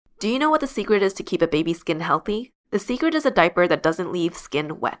Do you know what the secret is to keep a baby's skin healthy? The secret is a diaper that doesn't leave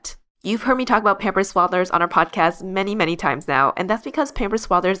skin wet. You've heard me talk about Pampers Swaddlers on our podcast many times now, and that's because Pampers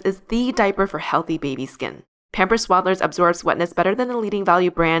Swaddlers is the diaper for healthy baby skin. Pampers Swaddlers absorbs wetness better than the leading value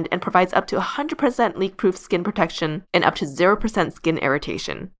brand and provides up to 100% leak-proof skin protection and up to 0% skin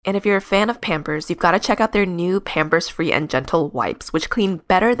irritation. And if you're a fan of Pampers, you've got to check out their new Pampers Free and Gentle wipes, which clean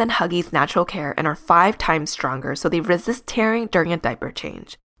better than Huggies Natural Care and are 5 times stronger, so they resist tearing during a diaper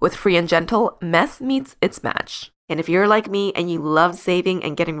change. With Free and Gentle, mess meets its match. And if you're like me and you love saving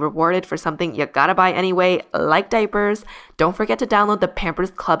and getting rewarded for something you gotta buy anyway, like diapers, don't forget to download the Pampers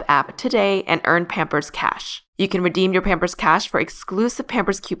Club app today and earn Pampers Cash. You can redeem your Pampers Cash for exclusive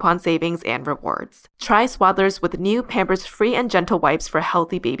Pampers coupon savings and rewards. Try Swaddlers with new Pampers Free and Gentle wipes for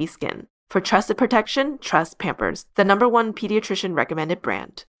healthy baby skin. For trusted protection, trust Pampers, the #1 pediatrician recommended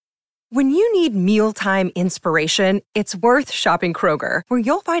brand. When you need mealtime inspiration, it's worth shopping Kroger, where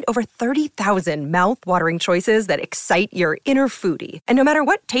you'll find over 30,000 mouth-watering choices that excite your inner foodie. And no matter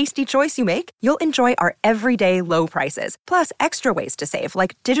what tasty choice you make, you'll enjoy our everyday low prices, plus extra ways to save,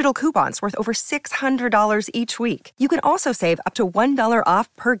 like digital coupons worth over $600 each week. You can also save up to $1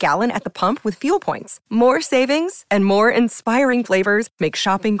 off per gallon at the pump with fuel points. More savings and more inspiring flavors make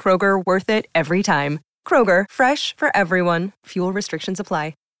shopping Kroger worth it every time. Kroger, fresh for everyone. Fuel restrictions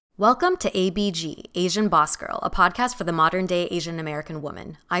apply. Welcome to ABG, Asian Boss Girl, a podcast for the modern-day Asian American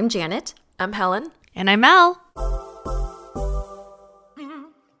woman. I'm Janet. I'm Helen. And I'm Mel.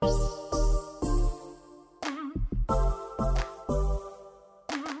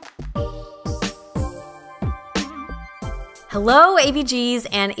 Hello, ABGs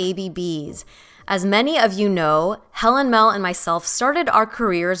and ABBs. As many of you know, Helen, Mel, and myself started our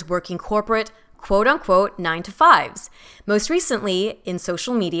careers working corporate quote-unquote 9-to-5s, most recently in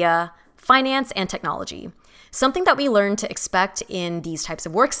social media, finance, and technology. Something that we learned to expect in these types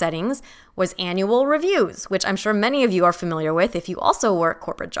of work settings was annual reviews, which I'm sure many of you are familiar with if you also work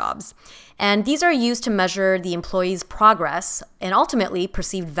corporate jobs. And these are used to measure the employee's progress and ultimately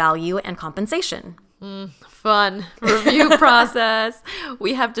perceived value and compensation. Fun review process.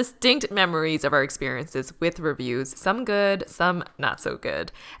 We have distinct memories of our experiences with reviews, some good, some not so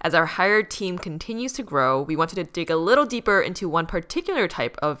good. As our hired team continues to grow, we wanted to dig a little deeper into one particular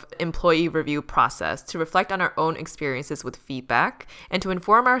type of employee review process to reflect on our own experiences with feedback and to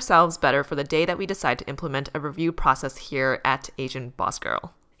inform ourselves better for the day that we decide to implement a review process here at Asian Boss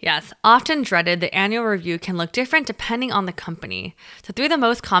Girl. Yes, often dreaded, the annual review can look different depending on the company. So 3 of the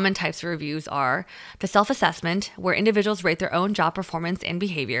most common types of reviews are the self-assessment, where individuals rate their own job performance and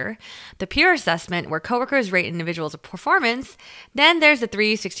behavior, the peer assessment, where coworkers rate individuals' performance, then there's the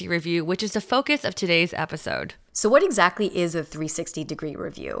 360 review, which is the focus of today's episode. So what exactly is a 360-degree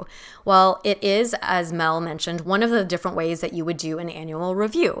review? Well, it is, as Mel mentioned, one of the different ways that you would do an annual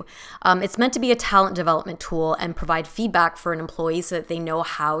review. It's meant to be a talent development tool and provide feedback for an employee so that they know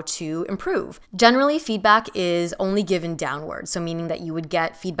how to improve. Generally, feedback is only given downward, so meaning that you would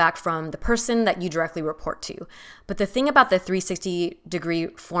get feedback from the person that you directly report to. But the thing about the 360-degree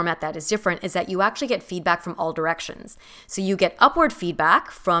format that is different is that you actually get feedback from all directions. So you get upward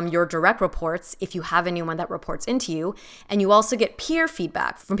feedback from your direct reports if you have anyone that reports into you, and you also get peer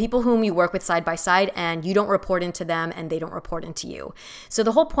feedback from people whom you work with side by side and you don't report into them and they don't report into you. So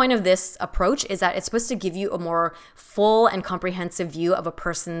the whole point of this approach is that it's supposed to give you a more full and comprehensive view of a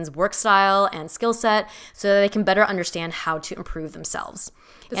person's work style and skill set so that they can better understand how to improve themselves.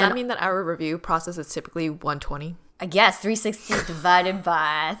 Does that mean that our review process is typically 120? I guess 360 divided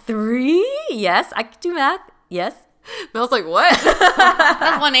by 3? Yes, I can do math. Yes. Mel's like, what?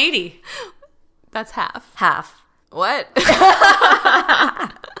 That's 180. That's half. Half. What? But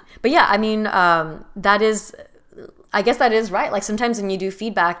yeah, I mean, that is, I guess that is right. Like sometimes when you do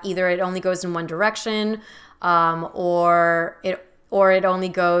feedback, either it only goes in one direction, or it only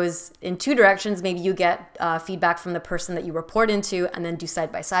goes in 2 directions. Maybe you get feedback from the person that you report into and then do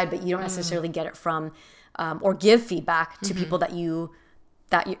side by side, but you don't necessarily get it from or give feedback to people that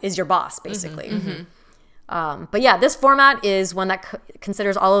is your boss, basically. But yeah, this format is one that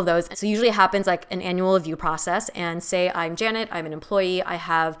considers all of those. So usually it happens like an annual review process. And say I'm Janet, I'm an employee, I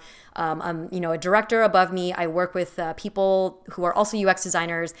have a director above me. I work with people who are also UX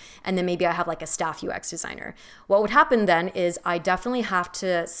designers, and then maybe I have like a staff UX designer. What would happen then is I definitely have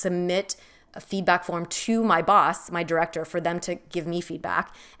to submit a feedback form to my boss, my director, for them to give me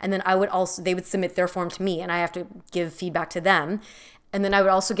feedback. And then they would submit their form to me and I have to give feedback to them. And then I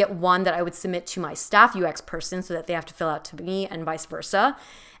would also get one that I would submit to my staff UX person so that they have to fill out to me and vice versa.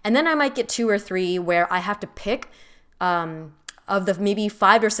 And then I might get 2 or 3 where I have to pick of the maybe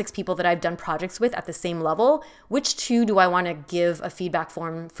 5 or 6 people that I've done projects with at the same level, which 2 do I want to give a feedback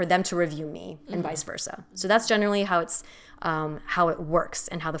form for them to review me and vice versa. So that's generally how it works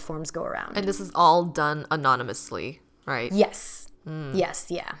and how the forms go around. And this is all done anonymously, right? Yes. Yes,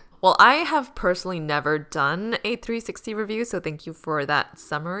 yeah. Well, I have personally never done a 360 review, so thank you for that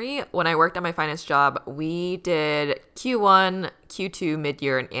summary. When I worked at my finance job, we did Q1, Q2,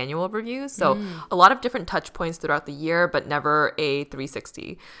 mid-year, and annual reviews. So a lot of different touch points throughout the year, but never a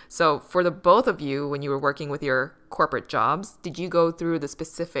 360. So for the both of you, when you were working with your corporate jobs, did you go through the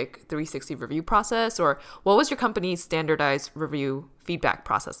specific 360 review process, or what was your company's standardized review feedback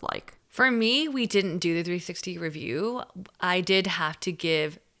process like? For me, we didn't do the 360 review. I did have to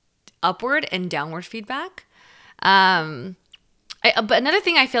give upward and downward feedback. But another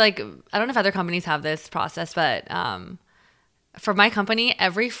thing I feel like, I don't know if other companies have this process, but for my company,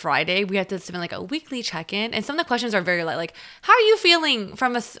 every Friday we have to submit like a weekly check-in, and some of the questions are very like how are you feeling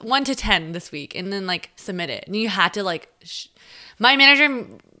from a 1 to 10 this week, and then like submit it. And you had to like my manager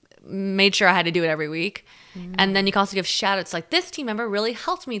made sure I had to do it every week. And then you can also give shout outs like, this team member really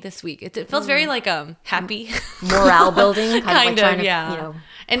helped me this week. It feels very like happy. Morale building, kind of like trying to, yeah.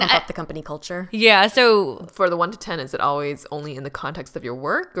 And pump up the company culture. Yeah, so for the 1 to 10, is it always only in the context of your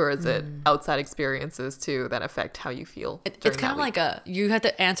work, or is it outside experiences too that affect how you feel? It's kind of like you have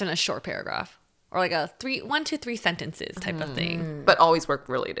to answer in a short paragraph, or like a 1 to 3 sentences type of thing. But always work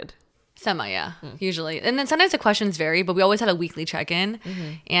related. Semi, yeah, usually. And then sometimes the questions vary, but we always had a weekly check-in.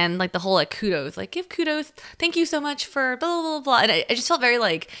 And like the whole like kudos, like give kudos, thank you so much for blah, blah, blah, blah. And I just felt very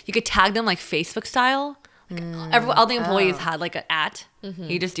like you could tag them like Facebook style. Like all the employees had like an @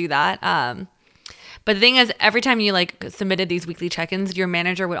 You just do that. But the thing is, every time you like submitted these weekly check-ins, your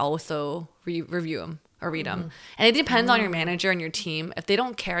manager would also review them or read them. And it depends on your manager and your team. If they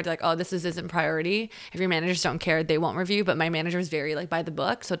don't care, they're like, oh, this isn't priority. If your managers don't care, they won't review. But my manager is very like by the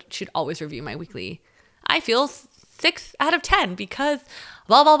book, so she'd always review my weekly. I feel 6 out of 10 because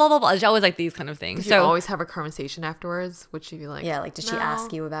blah, blah, blah, blah, blah. She always like these kind of things. Did you always have a conversation afterwards? Would she be like, yeah, like did she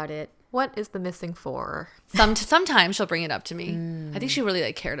ask you about it? What is the missing 4? Sometimes she'll bring it up to me. I think she really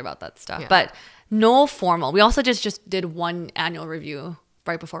like cared about that stuff. Yeah. But no formal. We also just did 1 annual review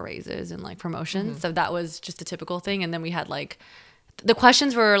right before raises and like promotions. So that was just a typical thing. And then we had like the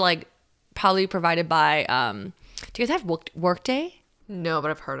questions were like probably provided by do you guys have Workday? No, but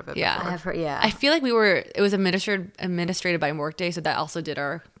I've heard of it. Yeah, before. I have heard. Yeah, I feel like it was administrated by Workday, so that also did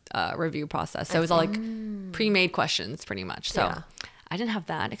our review process. So it was all like pre-made questions pretty much. So I didn't have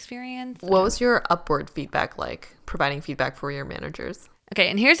that experience. What was your upward feedback like, providing feedback for your managers? Okay,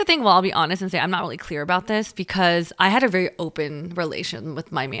 and here's the thing, well, I'll be honest and say I'm not really clear about this because I had a very open relation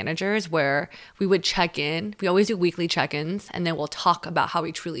with my managers where we would check in. We always do weekly check-ins, and then we'll talk about how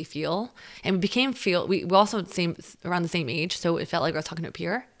we truly feel. And we also around the same age, so it felt like I was talking to a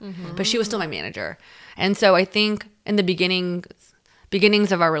peer, but she was still my manager. And so I think in the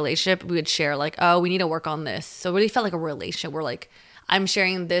beginnings of our relationship, we would share like, oh, we need to work on this. So it really felt like a relationship where like, I'm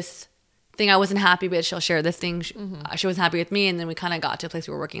sharing this thing I wasn't happy with, she'll share this thing she wasn't happy with me, and then we kind of got to a place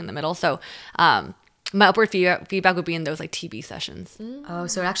we were working in the middle. So my upward feedback would be in those like TB sessions. Oh,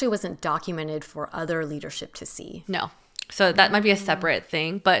 so it actually wasn't documented for other leadership to see. No, so that might be a separate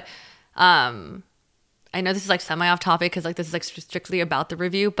thing, but I know this is like semi off topic because like this is like strictly about the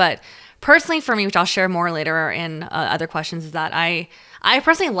review, but personally for me, which I'll share more later in other questions, is that I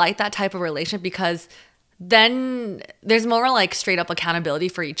personally like that type of relationship because then there's more like straight up accountability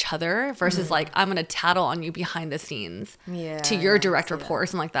for each other versus like I'm gonna tattle on you behind the scenes to your direct report or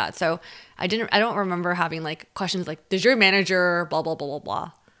something like that. So I don't remember having like questions like, does your manager blah blah blah blah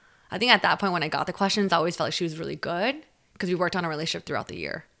blah. I think at that point when I got the questions, I always felt like she was really good because we worked on a relationship throughout the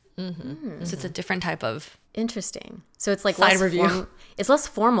year. So it's a different type of interesting. So it's like side review. It's less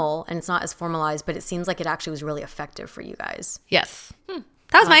formal and it's not as formalized, but it seems like it actually was really effective for you guys. Yes,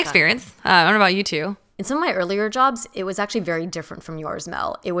 that was my experience. I don't know about you two. In some of my earlier jobs, it was actually very different from yours,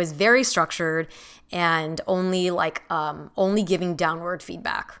 Mel. It was very structured and only giving downward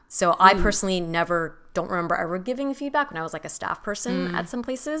feedback. So I personally don't remember ever giving feedback when I was like a staff person at some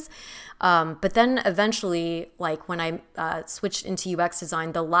places. But then eventually, like when I switched into UX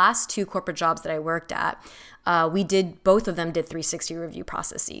design, the last 2 corporate jobs that I worked at, both of them did 360 review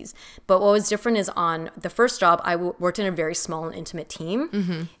processes. But what was different is on the first job, I worked in a very small and intimate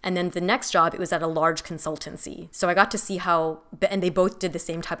team. And then the next job, it was at a large consultancy. So I got to see and they both did the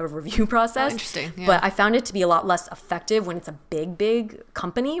same type of review process. Oh, interesting. Yeah. But I found it to be a lot less effective when it's a big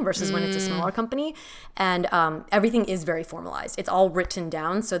company versus when it's a smaller company. And everything is very formalized. It's all written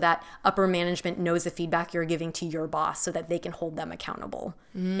down so that upper management knows the feedback you're giving to your boss so that they can hold them accountable,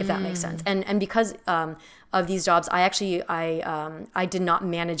 if that makes sense. And because of these jobs, I did not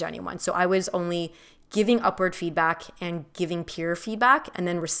manage anyone. So I was only giving upward feedback and giving peer feedback, and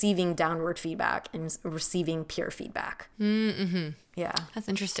then receiving downward feedback and receiving peer feedback. Yeah. That's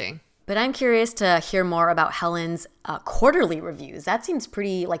interesting. But I'm curious to hear more about Helen's quarterly reviews. That seems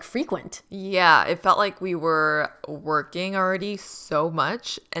pretty frequent. Yeah, it felt like we were working already so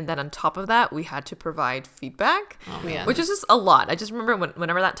much. And then on top of that, we had to provide feedback, which is just a lot. I just remember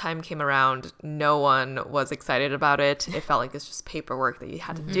whenever that time came around, no one was excited about it. It felt like it's just paperwork that you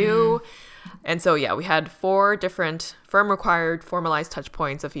had to do. And so, yeah, we had 4 different firm-required formalized touch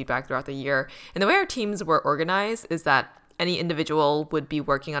points of feedback throughout the year. And the way our teams were organized is that any individual would be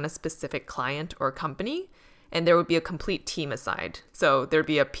working on a specific client or company, and there would be a complete team assigned. So there'd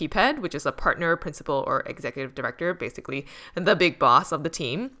be a PPED, which is a partner, principal, or executive director, basically the big boss of the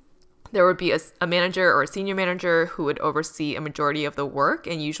team. There would be a manager or a senior manager who would oversee a majority of the work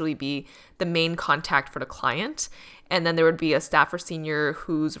and usually be the main contact for the client. And then there would be a staff or senior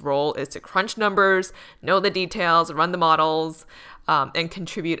whose role is to crunch numbers, know the details, run the models, and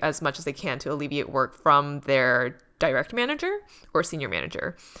contribute as much as they can to alleviate work from their direct manager or senior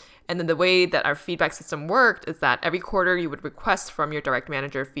manager. And then the way that our feedback system worked is that every quarter you would request from your direct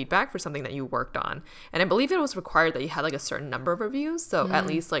manager feedback for something that you worked on. And I believe it was required that you had a certain number of reviews, so at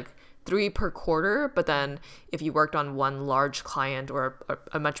least 3 per quarter. But then if you worked on one large client or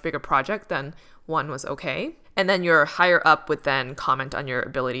a much bigger project, then 1 was okay. And then your higher up would then comment on your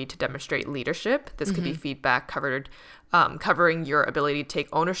ability to demonstrate leadership. This could be feedback covering your ability to take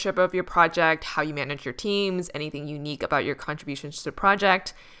ownership of your project, how you manage your teams, anything unique about your contributions to the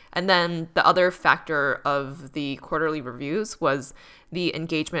project. And then the other factor of the quarterly reviews was the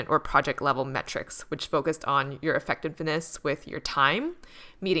engagement or project level metrics, which focused on your effectiveness with your time,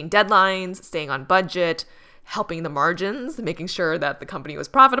 meeting deadlines, staying on budget, helping the margins, making sure that the company was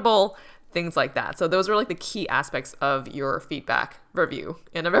profitable, things like that. So those were the key aspects of your feedback review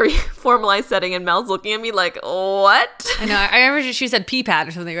in a very formalized setting. And Mel's looking at me like, what? I know. I remember she said PPAD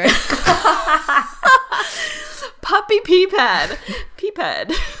or something, right? Puppy PPAD.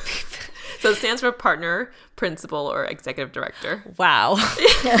 PPAD. So it stands for partner, principal, or executive director. Wow.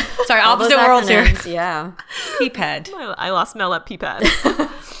 Sorry, opposite worlds here. Yeah. PPAD. I lost Mel at PPAD.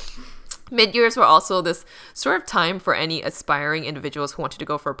 Mid-years were also this sort of time for any aspiring individuals who wanted to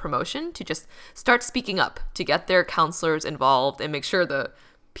go for a promotion to just start speaking up, to get their counselors involved and make sure the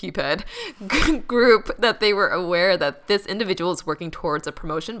PPED group that they were aware that this individual is working towards a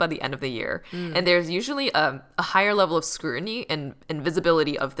promotion by the end of the year. And there's usually a higher level of scrutiny and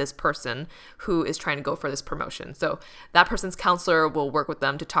visibility of this person who is trying to go for this promotion. So that person's counselor will work with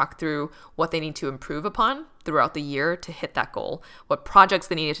them to talk through what they need to improve upon throughout the year to hit that goal, what projects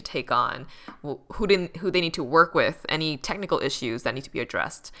they needed to take on, who they need to work with, any technical issues that need to be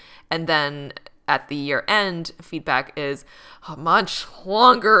addressed. And then at the year end, feedback is a much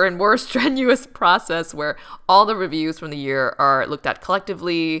longer and more strenuous process where all the reviews from the year are looked at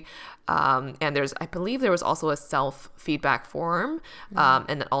collectively. And I believe there was also a self-feedback form,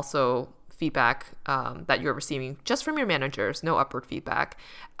 and then also feedback that you're receiving just from your managers, no upward feedback.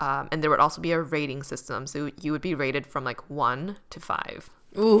 And there would also be a rating system. So you would be rated from 1 to 5.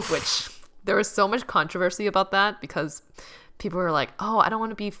 Oof. Which there was so much controversy about that because people were like, oh, I don't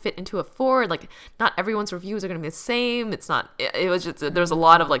want to be fit into a 4. Not everyone's reviews are going to be the same. It was just, there's a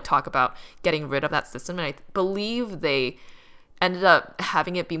lot of talk about getting rid of that system. And I believe they ended up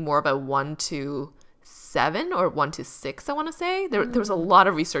having it be more of a 1 to 7 or 1 to 6, I want to say. There was a lot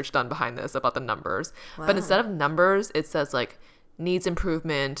of research done behind this about the numbers. Wow. But instead of numbers, it says needs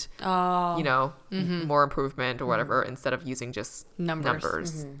improvement, more improvement or whatever, instead of using just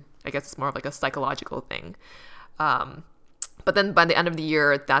numbers. I guess it's more of a psychological thing. But then by the end of the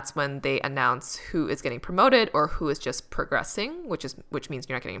year, that's when they announce who is getting promoted or who is just progressing, which means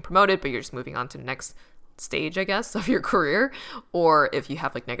you're not getting promoted, but you're just moving on to the next stage, I guess, of your career. Or if you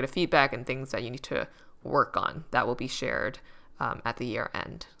have negative feedback and things that you need to work on, that will be shared at the year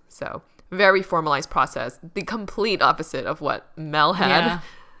end. So very formalized process, the complete opposite of what Mel had. Yeah.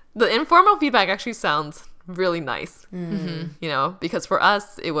 The informal feedback actually sounds really nice, because for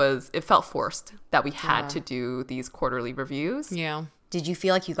us it felt forced that we had to do these quarterly reviews. Yeah. Did you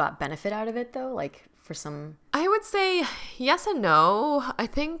feel like you got benefit out of it though? For some, I would say yes and no. I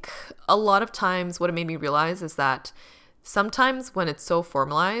think a lot of times what it made me realize is that sometimes when it's so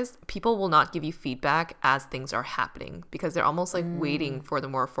formalized, people will not give you feedback as things are happening because they're almost waiting for the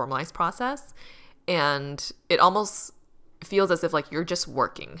more formalized process, and it almost feels as if you're just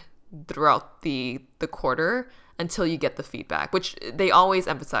working. throughout the quarter until you get the feedback, which they always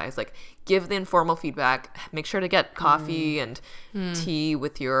emphasize, like, give the informal feedback, make sure to get coffee and tea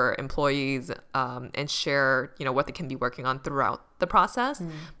with your employees, and share, what they can be working on throughout the process.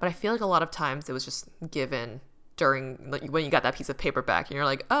 But I feel like a lot of times it was just given during, like, when you got that piece of paper back and you're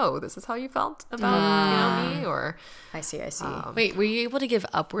like, oh, this is how you felt about me, or I see. Wait, were you able to give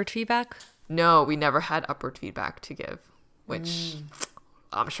upward feedback? No, we never had upward feedback to give, which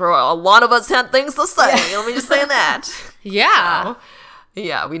I'm sure a lot of us had things to say. Let me just say that. Yeah. So,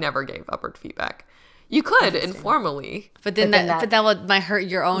 yeah, we never gave upward feedback. You could informally. But then that might hurt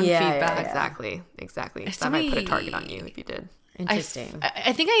your own feedback. Yeah. Exactly. That might put a target on you if you did. Interesting.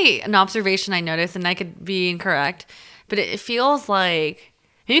 I think an observation I noticed, and I could be incorrect, but it feels like,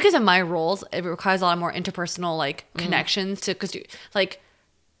 maybe because of my roles, it requires a lot more interpersonal, like, connections because, like,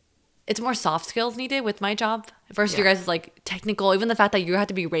 it's more soft skills needed with my job versus your guys' like technical. Even the fact that you have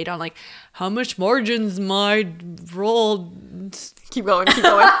to be rated on like how much margins my role. Keep going. Are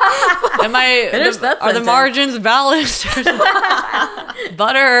the margins balanced?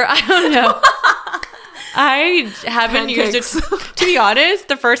 Butter? I don't know. I haven't used it. To be honest,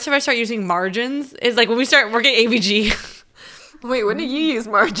 the first time I start using margins is like when we start working at AVG. Wait, when did you use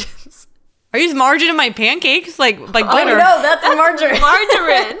margins? I use margarine in my pancakes, like butter. Oh no, that's margarine.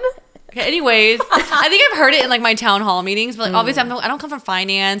 Margarine. Okay, anyways, I think I've heard it in like my town hall meetings, but like obviously I don't come from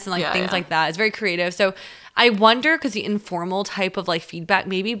finance and like things like that. It's very creative. So I wonder, because the informal type of like feedback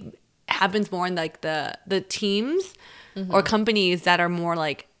maybe happens more in like the teams or companies that are more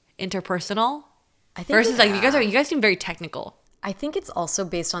like interpersonal. I think versus like you guys seem very technical. I think it's also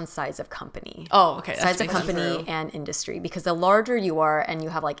based on size of company. Oh, okay. Size of company and industry. Because the larger you are and you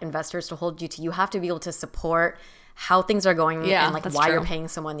have like investors to hold you to, you have to be able to support how things are going and like why you're paying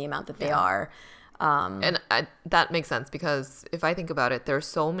someone the amount that they are. That makes sense, because if I think about it, there are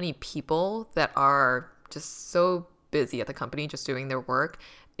so many people that are just so busy at the company just doing their work,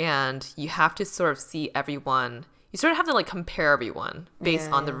 and you have to sort of see everyone. You sort of have to like compare everyone based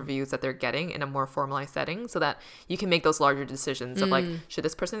on the reviews that they're getting in a more formalized setting, so that you can make those larger decisions of like, should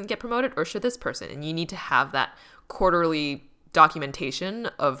this person get promoted or should this person? And you need to have that quarterly documentation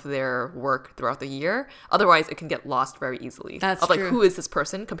of their work throughout the year. Otherwise, it can get lost very easily. That's true. Like, who is this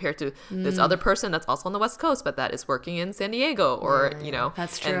person compared to this other person that's also on the West Coast, but that is working in San Diego, or,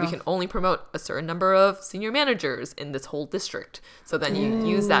 That's true. And we can only promote a certain number of senior managers in this whole district. So then you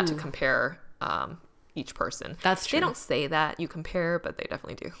use that to compare each person. That's true. They don't say that you compare, but they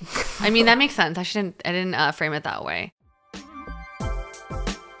definitely do. I mean, that makes sense. I didn't frame it that way.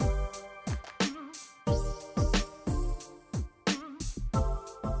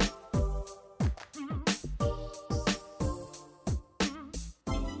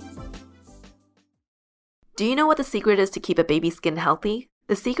 Do you know what the secret is to keep a baby's skin healthy?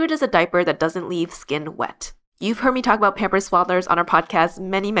 The secret is a diaper that doesn't leave skin wet. You've heard me talk about Pampers Swaddlers on our podcast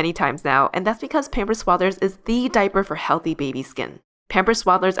many, many times now, and that's because Pampers Swaddlers is the diaper for healthy baby skin. Pampers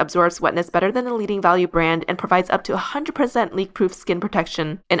Swaddlers absorbs wetness better than the leading value brand and provides up to 100% leak-proof skin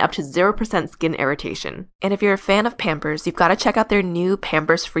protection and up to 0% skin irritation. And if you're a fan of Pampers, you've got to check out their new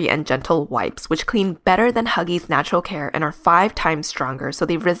Pampers Free and Gentle wipes, which clean better than Huggies Natural Care and are 5 times stronger, so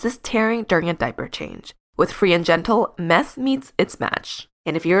they resist tearing during a diaper change. With Free and Gentle, mess meets its match.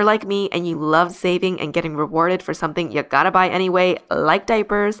 And if you're like me and you love saving and getting rewarded for something you gotta buy anyway, like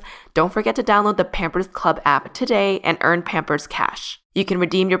diapers, don't forget to download the Pampers Club app today and earn Pampers Cash. You can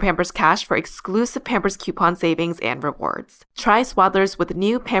redeem your Pampers Cash for exclusive Pampers coupon savings and rewards. Try Swaddlers with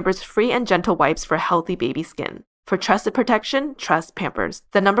new Pampers Free and Gentle wipes for healthy baby skin. For trusted protection, trust Pampers,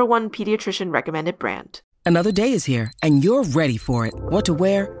 the #1 pediatrician recommended brand. Another day is here, and you're ready for it. What to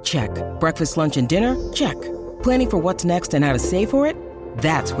wear? Check. Breakfast, lunch, and dinner? Check. Planning for what's next and how to save for it?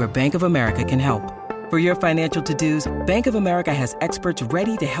 That's where Bank of America can help. For your financial to-dos, Bank of America has experts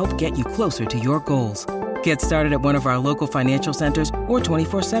ready to help get you closer to your goals. Get started at one of our local financial centers or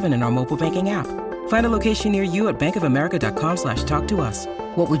 24/7 in our mobile banking app. Find a location near you at bankofamerica.com/talktous.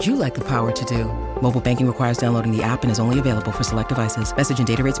 What would you like the power to do? Mobile banking requires downloading the app and is only available for select devices. Message and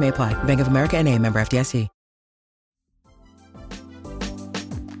data rates may apply. Bank of America NA, member FDIC.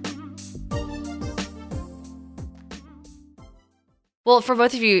 Well, for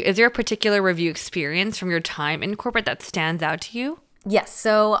both of you, is there a particular review experience from your time in corporate that stands out to you? Yes.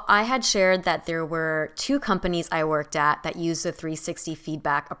 So I had shared that there were 2 companies I worked at that used the 360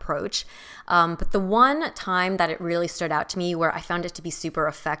 feedback approach. But the one time that it really stood out to me where I found it to be super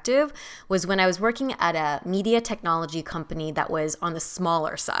effective was when I was working at a media technology company that was on the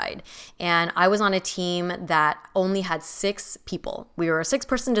smaller side. And I was on a team that only had 6 people. We were a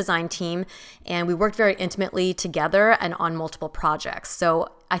 6-person design team, and we worked very intimately together and on multiple projects. So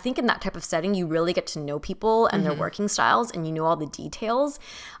I think in that type of setting, you really get to know people and their working styles, and you know all the details.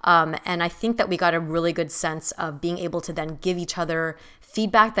 And I think that we got a really good sense of being able to then give each other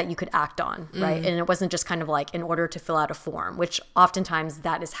feedback that you could act on, right? And it wasn't just kind of like in order to fill out a form, which oftentimes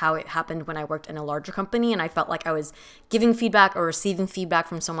that is how it happened when I worked in a larger company, and I felt like I was giving feedback or receiving feedback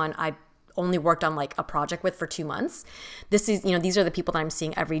from someone I only worked on like a project with for 2 months. This is, these are the people that I'm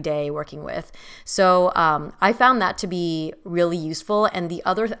seeing every day working with. So I found that to be really useful. And the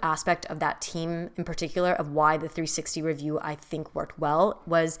other aspect of that team in particular of why the 360 review I think worked well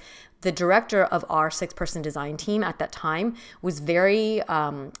was the director of our 6-person design team at that time was very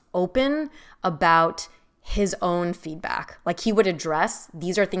open about his own feedback. Like he would address,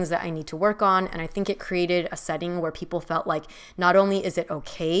 these are things that I need to work on. And I think it created a setting where people felt like not only is it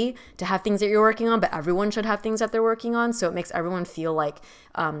okay to have things that you're working on, but everyone should have things that they're working on. So it makes everyone feel like,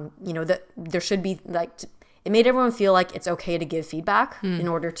 that there should be like, it made everyone feel like it's okay to give feedback in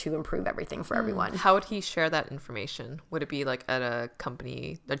order to improve everything for everyone. How would he share that information? Would it be like at a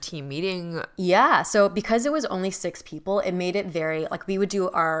team meeting? Yeah. So because it was only 6 people, it made it very, like we would do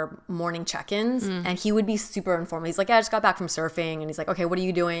our morning check-ins and he would be super informal. He's like, yeah, I just got back from surfing. And he's like, okay, what are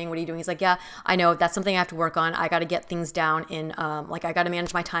you doing? What are you doing? He's like, yeah, I know that's something I have to work on. I got to get things down in, like I got to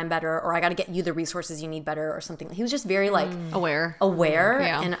manage my time better, or I got to get you the resources you need better or something. He was just very like aware.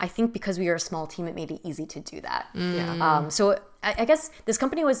 Yeah. And I think because we were a small team, it made it easy to do that. So I guess this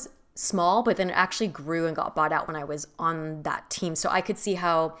company was small, but then it actually grew and got bought out when I was on that team. So I could see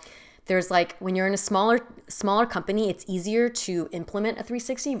how there's like, when you're in a smaller company, it's easier to implement a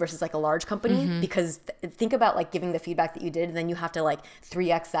 360 versus like a large company because think about like giving the feedback that you did, and then you have to like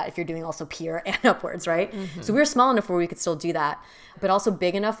 3x that if you're doing also peer and upwards, right? So we were small enough where we could still do that, but also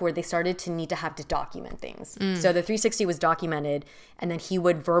big enough where they started to need to have to document things. So the 360 was documented, and then he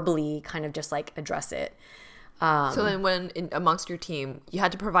would verbally kind of just like address it. So then when amongst your team, you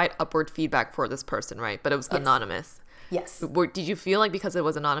had to provide upward feedback for this person, right? But it was anonymous. Yes. Did you feel like because it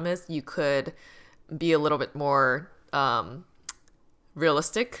was anonymous, you could be a little bit more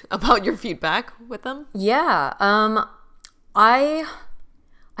realistic about your feedback with them? Yeah. I'm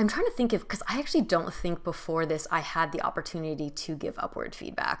trying to think because I actually don't think before this I had the opportunity to give upward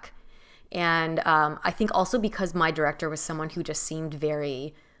feedback. And I think also because my director was someone who just seemed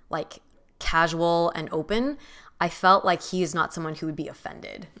very like casual and open, I felt like he is not someone who would be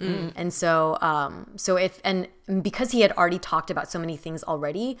offended. And so because he had already talked about so many things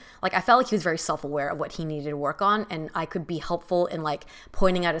already, like I felt like he was very self-aware of what he needed to work on, and I could be helpful in like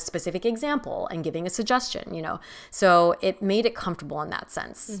pointing out a specific example and giving a suggestion, so it made it comfortable in that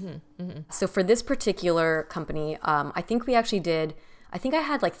sense. So for this particular company, I think I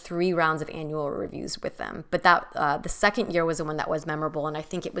had like 3 rounds of annual reviews with them, but that the second year was the one that was memorable, and I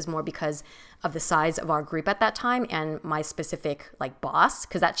think it was more because of the size of our group at that time and my specific like boss,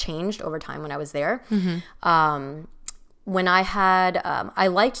 because that changed over time when I was there. When I had, I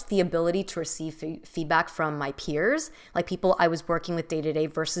liked the ability to receive feedback from my peers, like people I was working with day to day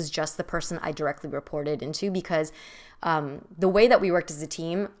versus just the person I directly reported into, because the way that we worked as a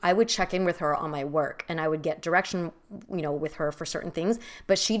team, I would check in with her on my work and I would get direction, with her for certain things,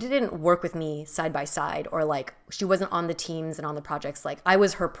 but she didn't work with me side by side, or like she wasn't on the teams and on the projects. Like I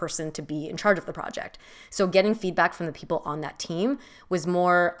was her person to be in charge of the project. So getting feedback from the people on that team was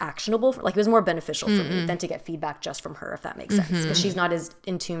more actionable, like it was more beneficial for me than to get feedback just from her, if that makes sense, because she's not as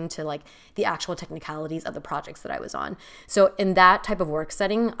in tune to like the actual technicalities of the projects that I was on. So in that type of work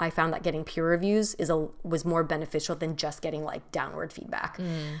setting, I found that getting peer reviews was more beneficial than just getting like downward feedback.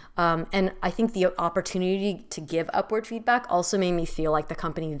 And I think the opportunity to give upward feedback also made me feel like the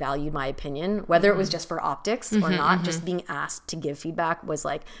company valued my opinion, whether it was just for optics or not. Just being asked to give feedback was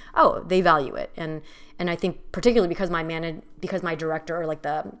like, oh, they value it. And I think particularly because my director, or like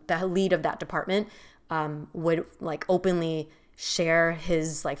the lead of that department, would like openly share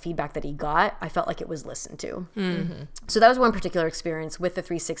his like feedback that he got, I felt like it was listened to. So that was one particular experience with the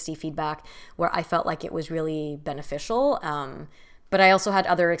 360 feedback where I felt like it was really beneficial. But I also had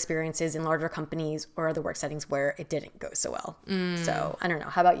other experiences in larger companies or other work settings where it didn't go so well. So I don't know.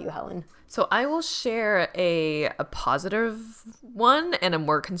 How about you, Helen? So I will share a positive one and a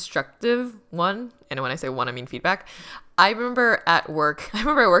more constructive one. And when I say one, I mean feedback. I remember at work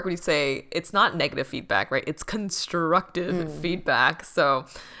we say it's not negative feedback, right? It's constructive feedback. So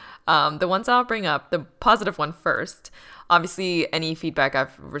the ones I'll bring up, the positive one first. Obviously, any feedback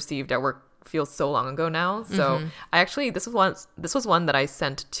I've received at work feels so long ago now. So I actually, this was one that I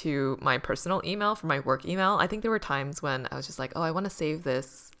sent to my personal email from my work email. I think there were times when I was just like, oh, I want to save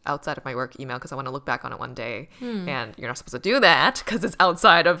this outside of my work email because I want to look back on it one day. And you're not supposed to do that because it's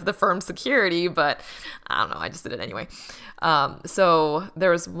outside of the firm's security, but I don't know, I just did it anyway. So there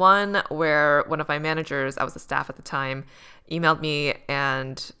was one where one of my managers, I was a staff at the time, emailed me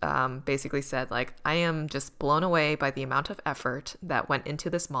and basically said, like, I am just blown away by the amount of effort that went into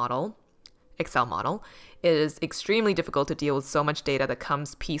this model, Excel model. It is extremely difficult to deal with so much data that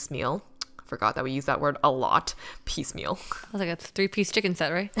comes piecemeal. Forgot that we use that word a lot, piecemeal. I was like, it's a 3-piece chicken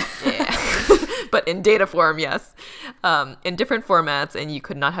set, right? Yeah. But in data form, yes. In different formats, and you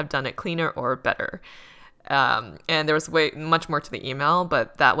could not have done it cleaner or better. And there was much more to the email,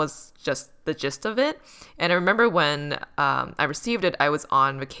 but that was just the gist of it. And I remember when I received it, I was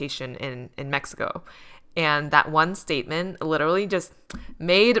on vacation in Mexico. And that one statement literally just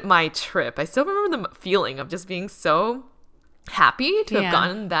made my trip. I still remember the feeling of just being so happy to have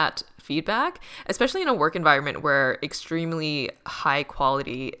gotten that feedback, especially in a work environment where extremely high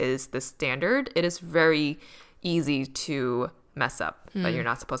quality is the standard. It is very easy to mess up that you're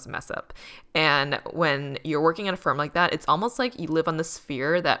not supposed to mess up. And when you're working at a firm like that, it's almost like you live on this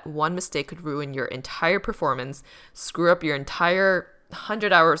fear that one mistake could ruin your entire performance, screw up your entire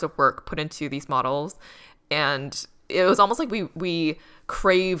 100 hours of work put into these models. And it was almost like we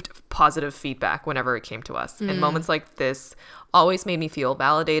craved positive feedback whenever it came to us. And moments like this always made me feel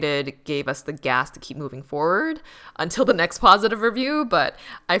validated, gave us the gas to keep moving forward until the next positive review. But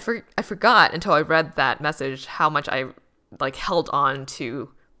I forgot until I read that message how much I held on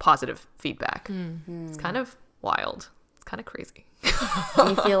to positive feedback. It's kind of wild. It's kind of crazy. Do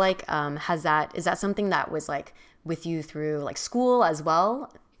you feel like is that something that was like with you through like school as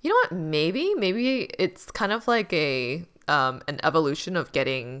well? You know what? Maybe it's kind of like an evolution of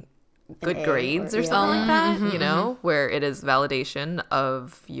getting good grades or something like that, you know, where it is validation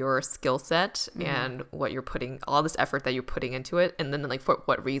of your skill set and what you're putting, all this effort that you're putting into it, and then like for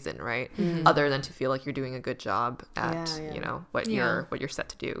what reason, right? Other than to feel like you're doing a good job at you know what you're set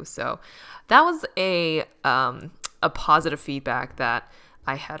to do. So that was a positive feedback that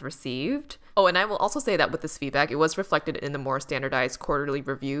I had received. Oh, and I will also say that with this feedback, it was reflected in the more standardized quarterly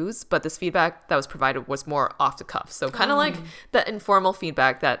reviews, but this feedback that was provided was more off the cuff. So kind of like the informal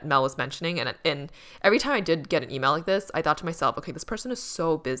feedback that Mel was mentioning. And every time I did get an email like this, I thought to myself, okay, this person is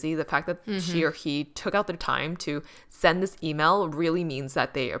so busy. The fact that she or he took out their time to send this email really means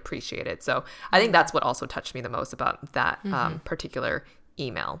that they appreciate it. So I think that's what also touched me the most about that particular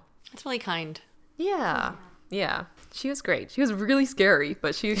email. That's really kind. Yeah, she was great. She was really scary,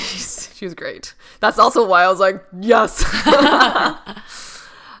 but she was great. That's also why I was like, yes.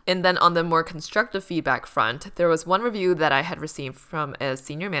 And then on the more constructive feedback front, there was one review that I had received from a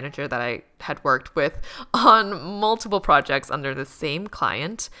senior manager that I had worked with on multiple projects under the same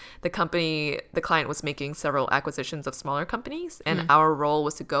client. The client was making several acquisitions of smaller companies, and our role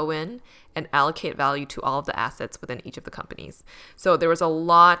was to go in and allocate value to all of the assets within each of the companies. So there was a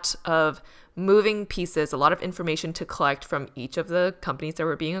lot of moving pieces, a lot of information to collect from each of the companies that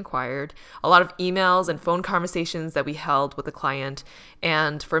were being acquired, a lot of emails and phone conversations that we held with the client.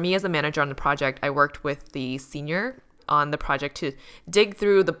 And for me as a manager on the project, I worked with the senior on the project to dig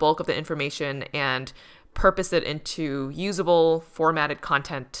through the bulk of the information and purpose it into usable, formatted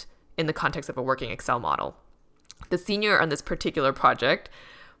content in the context of a working Excel model. The senior on this particular project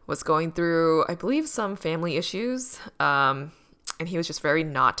was going through, I believe, some family issues, and he was just very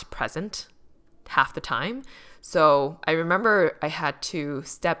not present half the time. So I remember I had to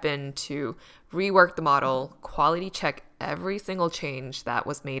step in to rework the model, quality check every single change that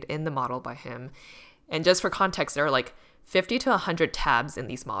was made in the model by him. And just for context, there are like 50 to 100 tabs in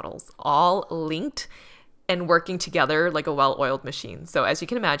these models, all linked and working together like a well-oiled machine. So as you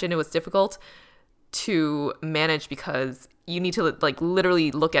can imagine, it was difficult to manage because you need to like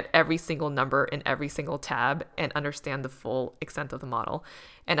literally look at every single number in every single tab and understand the full extent of the model.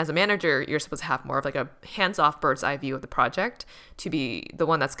 And as a manager, you're supposed to have more of like a hands-off bird's eye view of the project, to be the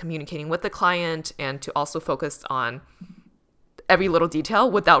one that's communicating with the client and to also focus on every little detail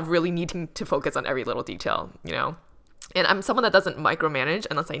without really needing to focus on every little detail, you know? And I'm someone that doesn't micromanage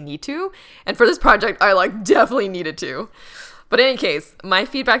unless I need to. And for this project, I like definitely needed to. But in any case, my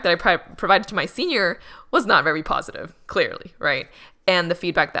feedback that I provided to my senior was not very positive, clearly, right? And the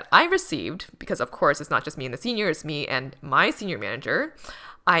feedback that I received, because of course it's not just me and the senior, it's me and my senior manager,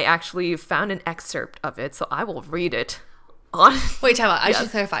 I actually found an excerpt of it, so I will read it on. Wait, time out. I should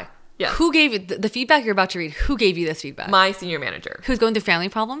clarify. Yes. Who gave you the feedback you're about to read? Who gave you this feedback? My senior manager. Who's going through family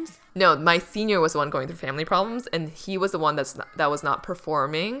problems? No, my senior was the one going through family problems, and he was the one that was not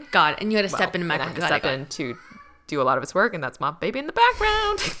performing. God, and you had to step in. And I had to step in to do a lot of his work, and that's my baby in the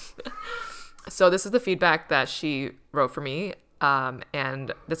background. So this is the feedback that she wrote for me,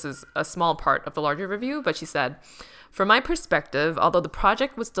 and this is a small part of the larger review, but she said, from my perspective, although the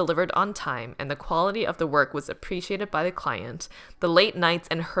project was delivered on time and the quality of the work was appreciated by the client, the late nights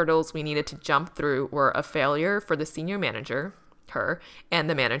and hurdles we needed to jump through were a failure for the senior manager, her, and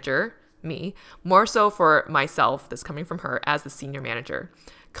the manager, me, more so for myself, this coming from her, as the senior manager.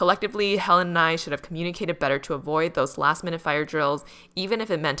 Collectively, Helen and I should have communicated better to avoid those last-minute fire drills, even if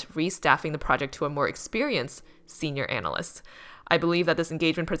it meant restaffing the project to a more experienced senior analyst. I believe that this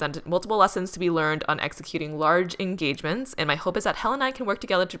engagement presented multiple lessons to be learned on executing large engagements, and my hope is that Helen and I can work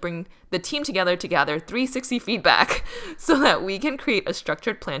together to bring the team together to gather 360 feedback so that we can create a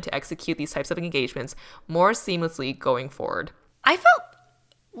structured plan to execute these types of engagements more seamlessly going forward. I thought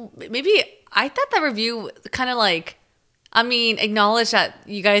that review kind of like, acknowledged that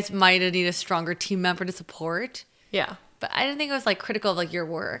you guys might have needed a stronger team member to support. Yeah. But I didn't think it was like critical of like your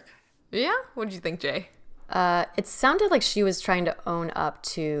work. Yeah? What did you think, Jay? It sounded like she was trying to own up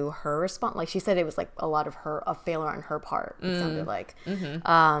to her response. Like she said, it was like a failure on her part. It sounded like,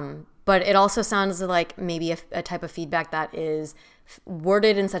 but it also sounds like maybe a type of feedback that is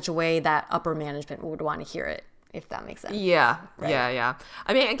worded in such a way that upper management would want to hear it, if that makes sense. Yeah, Right? yeah.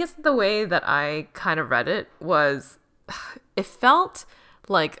 I mean, I guess the way that I kind of read it was, it felt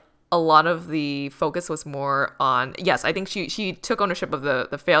like a lot of the focus was more on, yes, I think she took ownership of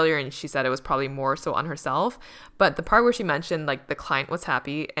the failure, and she said it was probably more so on herself. But the part where she mentioned like the client was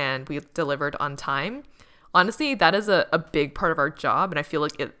happy and we delivered on time, honestly, that is a big part of our job. And I feel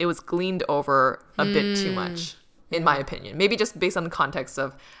like it was gleaned over a bit too much, in my opinion. Maybe just based on the context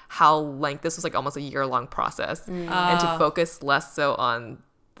of how this was like almost a year-long process, and to focus less so on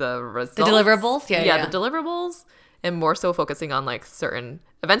the results. The deliverables? Yeah. The deliverables, and more so focusing on like certain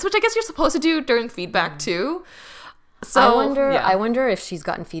events, which I guess you're supposed to do during feedback too. So I wonder if she's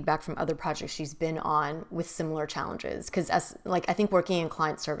gotten feedback from other projects she's been on with similar challenges. Because as like I think working in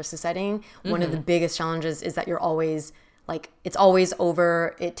client services setting, one of the biggest challenges is that you're always it's always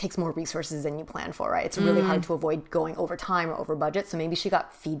over. It takes more resources than you plan for, right? It's really hard to avoid going over time or over budget. So maybe she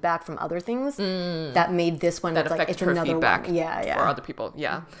got feedback from other things that made this one that it's like affected it's her another feedback one. Yeah. for other people.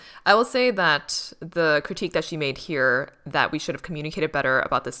 Yeah. I will say that the critique that she made here, that we should have communicated better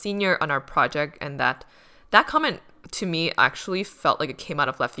about the senior on our project, and that comment to me actually felt like it came out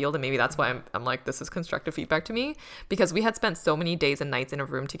of left field, and maybe that's why I'm like, this is constructive feedback to me, because we had spent so many days and nights in a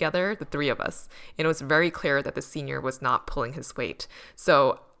room together, the three of us, and it was very clear that the senior was not pulling his weight.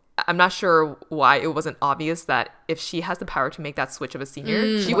 So I'm not sure why it wasn't obvious that if she has the power to make that switch of a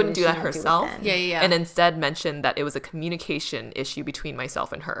senior, she wouldn't do that herself. Yeah. And instead mention that it was a communication issue between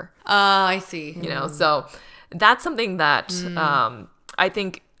myself and her. Oh, I see. You know, so that's something that I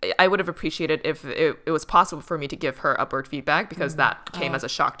think I would have appreciated if it was possible for me to give her upward feedback, because that came as a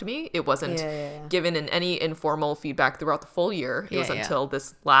shock to me. It wasn't given in any informal feedback throughout the full year. It was until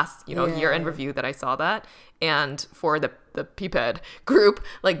this last, year-end review that I saw that. And for the PPED group,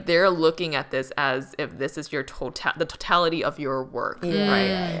 like, they're looking at this as if this is your the totality of your work, right?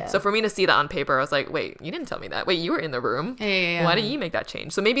 Yeah. So for me to see that on paper, I was like, wait, you didn't tell me that. Wait, you were in the room. Why didn't you make that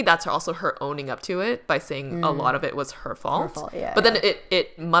change? So maybe that's also her owning up to it by saying a lot of it was her fault. But then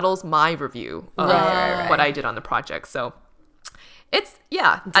it muddles my review of what I did on the project. So it's,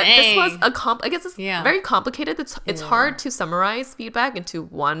 this was I guess it's very complicated. It's hard to summarize feedback into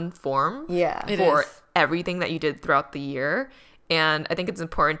one form for everything that you did throughout the year. And I think it's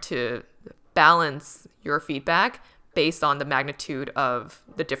important to balance your feedback based on the magnitude of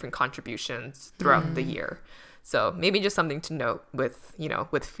the different contributions throughout the year. So maybe just something to note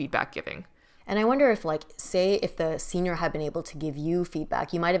with feedback giving. And I wonder if, say if the senior had been able to give you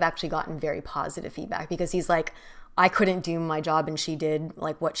feedback, you might have actually gotten very positive feedback, because he's like, I couldn't do my job and she did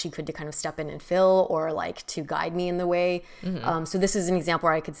what she could to kind of step in and fill, or to guide me in the way. So this is an example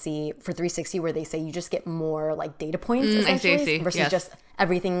where I could see for 360 where they say you just get more data points essentially versus just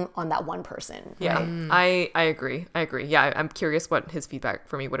everything on that one person. Yeah, right? I agree. Yeah, I'm curious what his feedback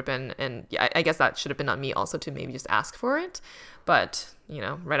for me would have been. And I guess that should have been on me also to maybe just ask for it. But,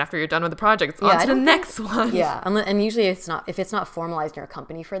 right after you're done with the project, it's on to the next one. Yeah, and usually if it's not formalized in your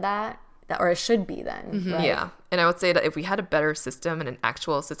company for that, or it should be then, right? Yeah. And I would say that if we had a better system and an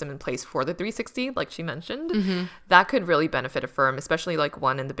actual system in place for the 360, like she mentioned, that could really benefit a firm, especially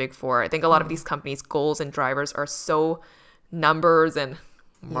one in the Big Four. I think a lot of these companies' goals and drivers are so numbers and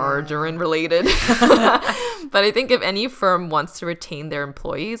margarine related. But I think if any firm wants to retain their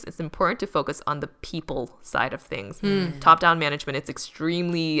employees, it's important to focus on the people side of things. Top-down management, it's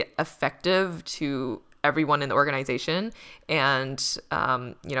extremely effective to everyone in the organization. And,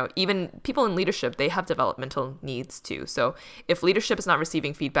 even people in leadership, they have developmental needs too. So if leadership is not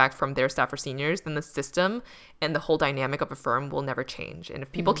receiving feedback from their staff or seniors, then the system and the whole dynamic of a firm will never change. And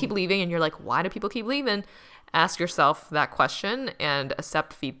if people keep leaving and you're like, why do people keep leaving? Ask yourself that question and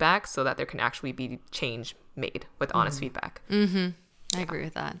accept feedback so that there can actually be change made with honest feedback. I agree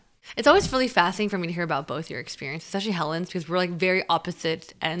with that. It's always really fascinating for me to hear about both your experiences, especially Helen's, because we're like very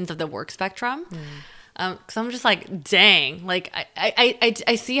opposite ends of the work spectrum. Because I'm just like, dang, like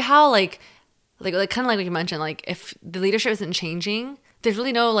I see how like kind of like what you mentioned, like if the leadership isn't changing, there's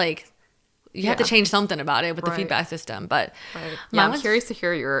really no like, you have to change something about it with the feedback system. But yeah, I'm curious to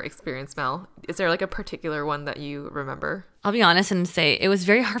hear your experience, Mel. Is there like a particular one that you remember? I'll be honest and say it was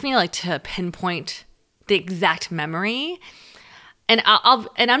very hard for me like to pinpoint the exact memory. And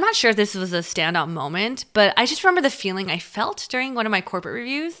I'm not sure if this was a standout moment, but I just remember the feeling I felt during one of my corporate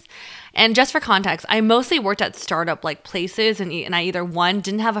reviews. And just for context, I mostly worked at startup like places, and I either one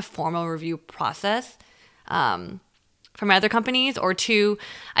didn't have a formal review process from my other companies, or two,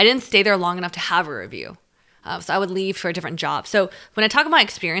 I didn't stay there long enough to have a review. So I would leave for a different job. So when I talk about my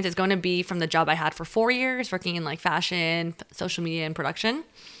experience, it's going to be from the job I had for 4 years, working in like fashion, social media, and production,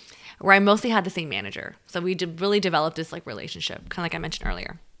 where I mostly had the same manager. So we really developed this like relationship, kind of like I mentioned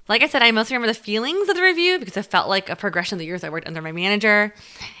earlier. Like I said, I mostly remember the feelings of the review because it felt like a progression of the years I worked under my manager.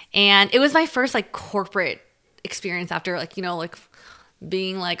 And it was my first like corporate experience after like, like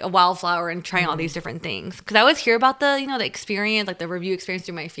being like a wildflower and trying all these different things. Because I always hear about the, the experience, like the review experience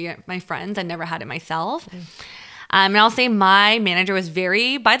through my friends. I never had it myself. And I'll say my manager was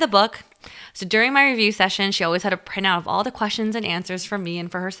very by the book. So during my review session, she always had a printout of all the questions and answers from me and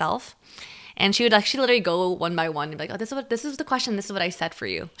for herself. And she would actually literally go one by one and be like, oh, this is the question. This is what I said for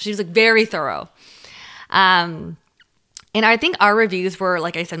you. She was like very thorough. And I think our reviews were,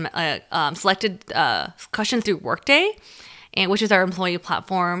 like I said, selected questions through Workday, which is our employee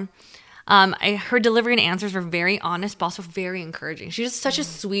platform. Her delivery and answers were very honest, but also very encouraging. She's just such a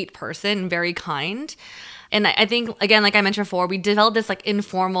sweet person and very kind. And I think, again, like I mentioned before, we developed this like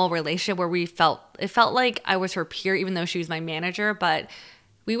informal relationship where it felt like I was her peer, even though she was my manager. But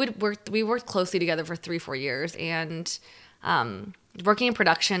we worked closely together for 3-4 years, and working in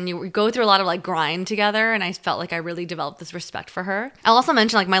production, you go through a lot of like grind together, and I felt like I really developed this respect for her. I'll also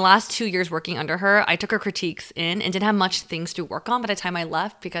mention like my last 2 years working under her, I took her critiques in and didn't have much things to work on by the time I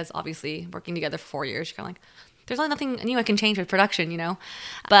left, because obviously working together for 4 years, you're kind of like, there's only nothing new I can change with production,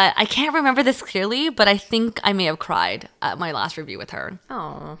 But I can't remember this clearly, but I think I may have cried at my last review with her.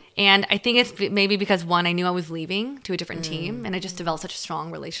 Oh. And I think it's maybe because, one, I knew I was leaving to a different team, and I just developed such a strong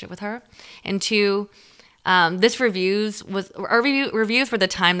relationship with her. And two, reviews were the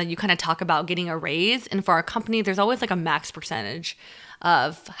time that you kind of talk about getting a raise. And for our company, there's always like a max percentage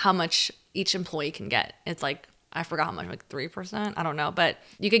of how much each employee can get. It's like, I forgot how much, like 3%? I don't know. But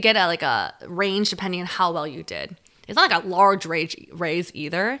you could get like a range depending on how well you did. It's not like a large raise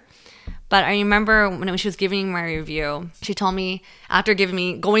either. But I remember when she was giving my review, she told me, after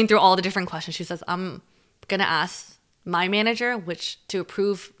going through all the different questions, she says, I'm going to ask my manager to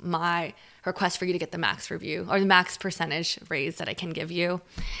approve my request for you to get the max review or the max percentage raise that I can give you.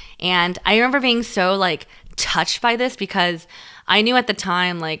 And I remember being so like touched by this, because I knew at the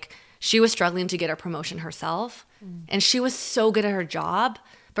time like she was struggling to get a promotion herself, and she was so good at her job,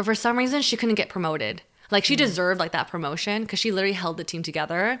 but for some reason she couldn't get promoted. Like she deserved like that promotion because she literally held the team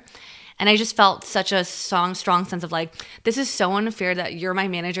together. And I just felt such a strong sense of like, this is so unfair that you're my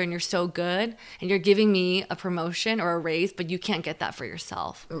manager and you're so good and you're giving me a promotion or a raise, but you can't get that for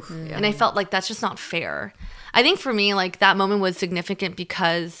yourself. Oof, yeah. And I felt like that's just not fair. I think for me, like that moment was significant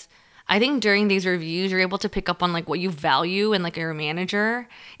because I think during these reviews, you're able to pick up on like what you value in like your manager.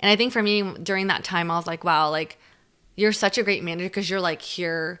 And I think for me during that time, I was like, wow, like you're such a great manager because you're like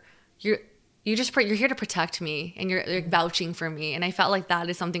here, you're here to protect me, and you're like vouching for me. And I felt like that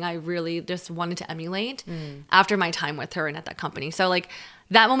is something I really just wanted to emulate after my time with her and at that company. So like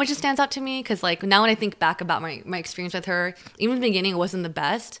that moment just stands out to me because like now when I think back about my experience with her, even in the beginning, it wasn't the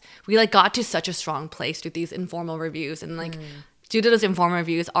best. We like got to such a strong place through these informal reviews, and like due to those informal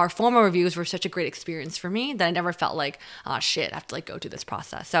reviews, our formal reviews were such a great experience for me that I never felt like, oh shit, I have to like go through this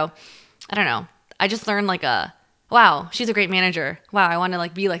process. So I don't know. I just learned like wow, she's a great manager. Wow, I want to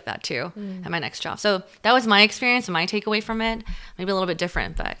like be like that too at my next job. So that was my experience and my takeaway from it. Maybe a little bit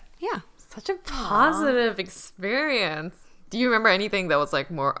different, but yeah. Such a positive experience. Do you remember anything that was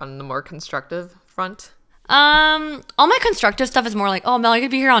like more on the more constructive front? All my constructive stuff is more like, oh, Mel, you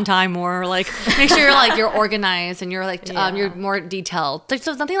could be here on time more. Like, make sure you're like, you're organized and you're like, you're more detailed. Like,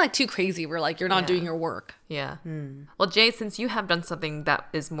 so nothing like too crazy where like you're not doing your work. Yeah. Well, Jay, since you have done something that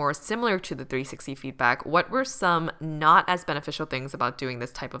is more similar to the 360 feedback, what were some not as beneficial things about doing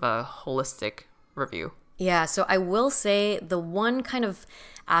this type of a holistic review? Yeah, so I will say the one kind of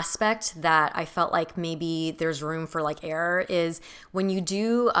aspect that I felt like maybe there's room for like error is when you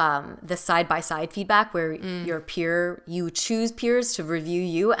do the side-by-side feedback where you choose peers to review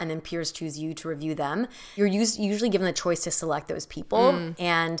you and then peers choose you to review them. You're usually given the choice to select those people,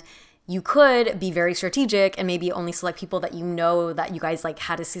 and you could be very strategic and maybe only select people that you know that you guys like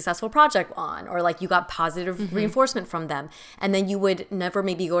had a successful project on, or like you got positive reinforcement from them. And then you would never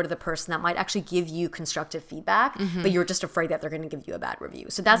maybe go to the person that might actually give you constructive feedback, but you're just afraid that they're going to give you a bad review.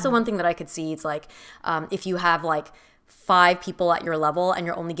 So that's the one thing that I could see. It's like if you have like 5 people at your level and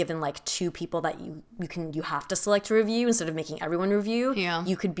you're only given like 2 people that you have to select to review instead of making everyone review,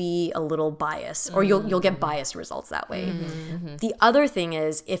 you could be a little biased, or you'll get biased results that way. The other thing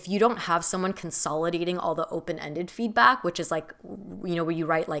is if you don't have someone consolidating all the open-ended feedback, which is like, you know, where you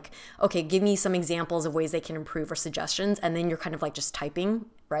write like, okay, give me some examples of ways they can improve or suggestions, and then you're kind of like just typing,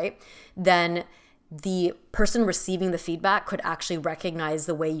 right? Then the person receiving the feedback could actually recognize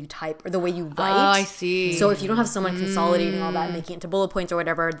the way you type or the way you write. Oh, I see. So if you don't have someone consolidating all that and making it into bullet points or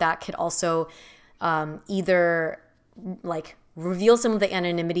whatever, that could also either like reveal some of the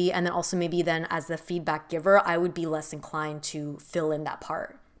anonymity, and then also maybe then as the feedback giver, I would be less inclined to fill in that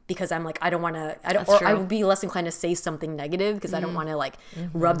part. Because I'm like, I would be less inclined to say something negative because I don't want to like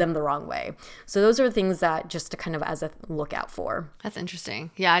rub them the wrong way. So those are things that just to kind of as a look out for. That's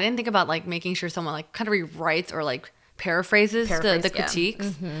interesting. Yeah, I didn't think about like making sure someone like kind of rewrites or like paraphrases the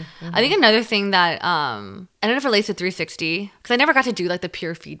critiques. I think another thing that, I don't know if it relates to 360, because I never got to do like the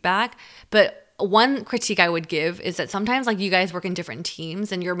peer feedback, but one critique I would give is that sometimes like you guys work in different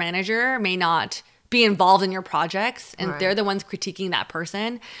teams and your manager may not be involved in your projects, and they're the ones critiquing that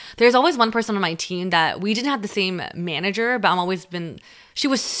person. There's always one person on my team that we didn't have the same manager, but she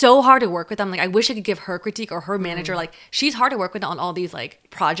was so hard to work with. I'm like, I wish I could give her critique or her manager. Like, she's hard to work with on all these like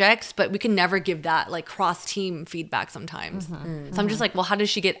projects, but we can never give that like cross team feedback sometimes. So I'm just like, well, how does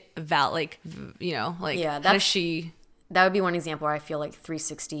she get how does she? That would be one example where I feel like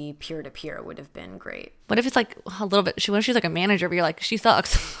 360 peer to peer would have been great. What if it's like a little bit? What if she's like a manager, but you're like, she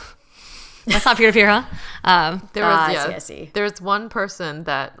sucks. That's not peer-to-peer, huh? I see. There's one person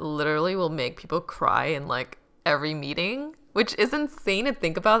that literally will make people cry in like every meeting, which is insane to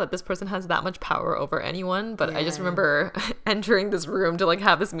think about, that this person has that much power over anyone. But I just remember entering this room to like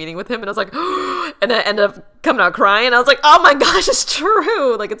have this meeting with him, and I was like, and I ended up coming out crying. I was like, oh my gosh, it's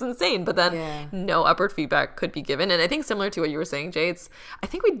true. Like, it's insane. But then no upward feedback could be given. And I think similar to what you were saying, Jay, I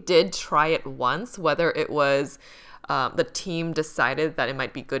think we did try it once, whether it was the team decided that it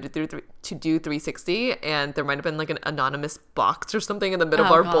might be good to do 360, and there might have been like an anonymous box or something in the middle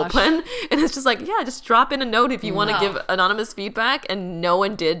of our bullpen, and it's just like, just drop in a note if you want to give anonymous feedback, and no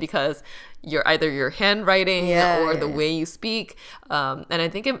one did because either your handwriting or the way you speak, and I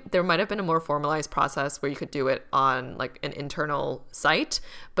think there might have been a more formalized process where you could do it on like an internal site,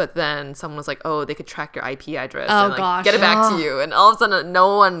 but then someone was like, oh, they could track your IP address and like get it back to you, and all of a sudden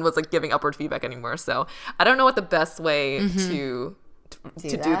no one was like giving upward feedback anymore. So I don't know what the best way to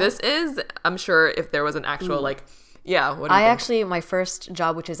do this is. I'm sure if there was an actual like actually, my first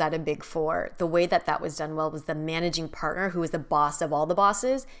job, which is at a Big Four, the way that was done well was the managing partner, who was the boss of all the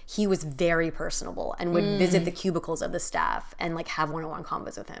bosses. He was very personable and would visit the cubicles of the staff and like have one-on-one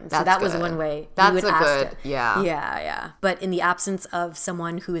combos with him. So that was one way. That's yeah. Yeah. But in the absence of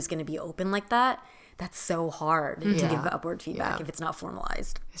someone who is going to be open like that, that's so hard to give upward feedback if it's not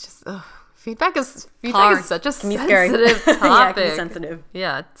formalized. It's just Feedback is such a sensitive topic. It can be sensitive.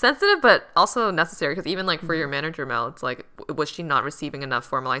 Yeah, sensitive, but also necessary, because even like for your manager, Mel, it's like, was she not receiving enough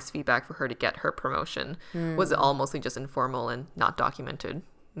formalized feedback for her to get her promotion? Was it all mostly just informal and not documented?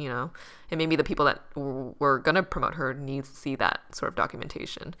 You know, and maybe the people that were gonna promote her needs to see that sort of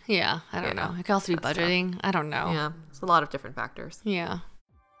documentation. Yeah, I don't know. It could also be budgeting. I don't know. Yeah, it's a lot of different factors. Yeah.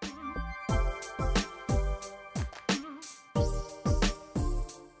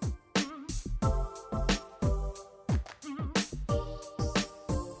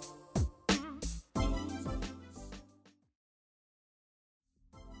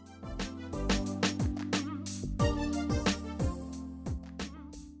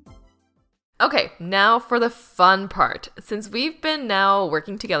 Okay, now for the fun part. Since we've been now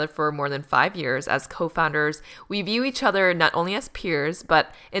working together for more than 5 years as co-founders, we view each other not only as peers,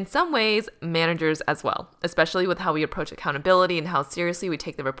 but in some ways, managers as well, especially with how we approach accountability and how seriously we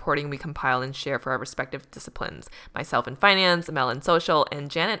take the reporting we compile and share for our respective disciplines. Myself in finance, Mel in social,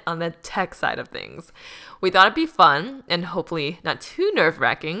 and Janet on the tech side of things. We thought it'd be fun, and hopefully not too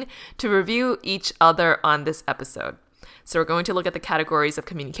nerve-wracking, to review each other on this episode. So we're going to look at the categories of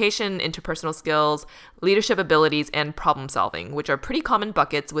communication, interpersonal skills, leadership abilities, and problem solving, which are pretty common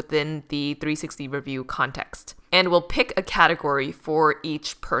buckets within the 360 review context. And we'll pick a category for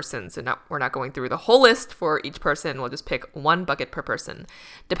each person. So we're not going through the whole list for each person. We'll just pick one bucket per person.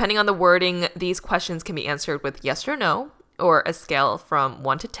 Depending on the wording, these questions can be answered with yes or no, or a scale from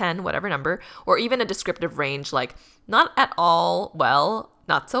 1 to 10, whatever number, or even a descriptive range like not at all, well,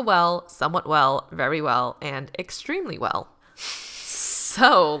 not so well, somewhat well, very well, and extremely well.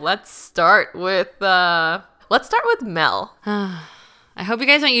 So let's start with Mel. I hope you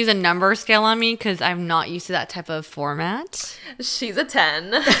guys don't use a number scale on me because I'm not used to that type of format. She's a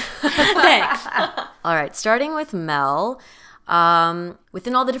 10. Thanks. All right, starting with Mel.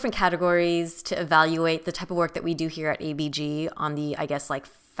 Within all the different categories to evaluate the type of work that we do here at ABG on the, I guess, like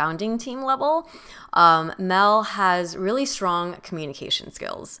founding team level, Mel has really strong communication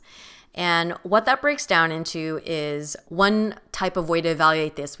skills. And what that breaks down into is one type of way to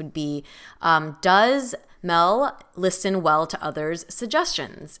evaluate this would be, does Mel listen well to others'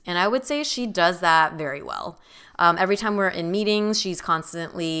 suggestions? And I would say she does that very well. Every time we're in meetings, she's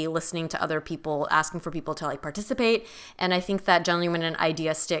constantly listening to other people, asking for people to like participate. And I think that generally when an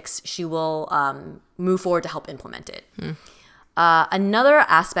idea sticks, she will move forward to help implement it. Another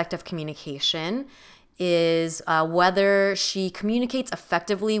aspect of communication is whether she communicates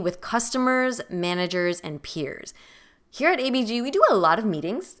effectively with customers, managers, and peers. Here at ABG, we do a lot of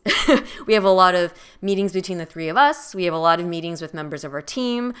meetings. We have a lot of meetings between the three of us. We have a lot of meetings with members of our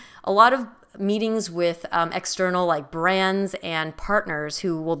team, a lot of meetings with external like brands and partners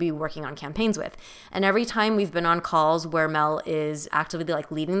who we'll be working on campaigns with. And every time we've been on calls where Mel is actively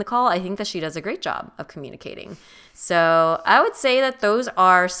like leading the call, I think that she does a great job of communicating. So I would say that those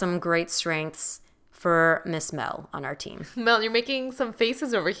are some great strengths for Miss Mel on our team. Mel, you're making some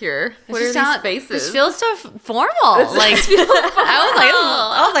faces over here. What are these faces? This feels so formal. Like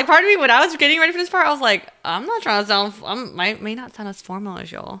I was like, part of me when I was getting ready for this part, I was like, I'm not trying to sound. May not sound as formal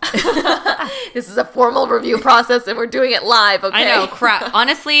as y'all. This is a formal review process, and we're doing it live. Okay. I know. Crap.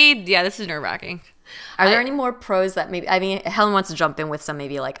 Honestly, yeah, this is nerve-wracking. Are there any more pros that maybe, I mean, Helen wants to jump in with some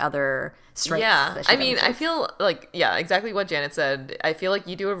maybe like other strengths? Yeah, I mean, I feel like, yeah, exactly what Janet said. I feel like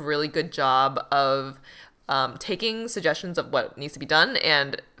you do a really good job of taking suggestions of what needs to be done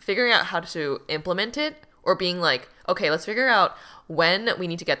and figuring out how to implement it, or being like, okay, let's figure out when we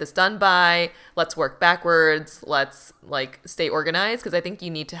need to get this done by, let's work backwards, let's like stay organized, because I think you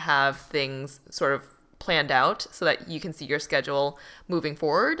need to have things sort of planned out so that you can see your schedule moving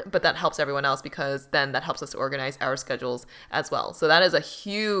forward, but that helps everyone else because then that helps us to organize our schedules as well. So that is a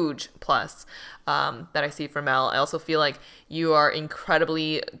huge plus that I see from Mel. I also feel like you are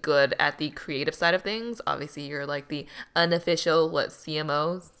incredibly good at the creative side of things. Obviously, you're like the unofficial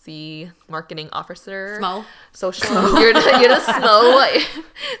CMO, marketing officer, SMO, social. You're the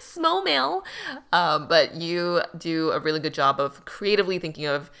SMO Mel, but you do a really good job of creatively thinking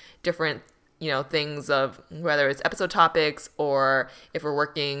of different things, of whether it's episode topics or if we're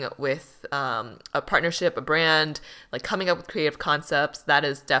working with a partnership, a brand, like coming up with creative concepts. That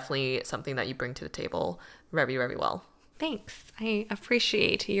is definitely something that you bring to the table very, very well. Thanks. I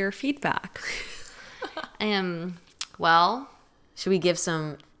appreciate your feedback. Well, should we give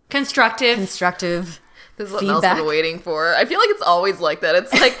some constructive This is what Mel's been waiting for. I feel like it's always like that.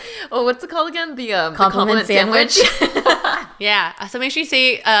 It's like, oh, what's it called again? The compliment sandwich. Yeah. So make sure you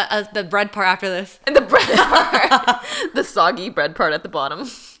say the bread part after this. And the bread part. The soggy bread part at the bottom.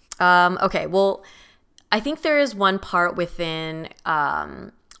 Okay. Well, I think there is one part within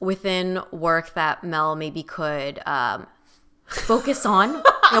work that Mel maybe could focus on,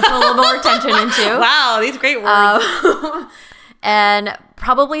 put a little more attention into. Wow, these great words. And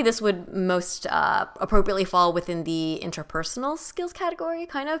probably this would most appropriately fall within the interpersonal skills category,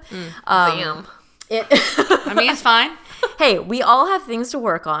 kind of. Damn. I mean, it's fine. Hey, we all have things to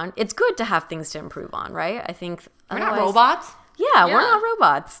work on. It's good to have things to improve on, right? I think we're not robots. Yeah, we're not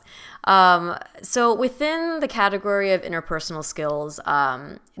robots. So within the category of interpersonal skills,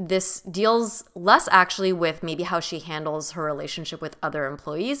 this deals less actually with maybe how she handles her relationship with other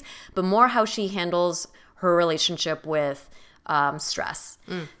employees, but more how she handles her relationship with stress.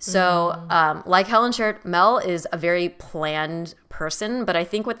 So like Helen shared, Mel is a very planned person, but I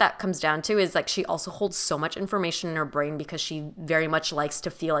think what that comes down to is like she also holds so much information in her brain because she very much likes to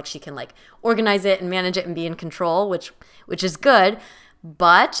feel like she can like organize it and manage it and be in control, which is good,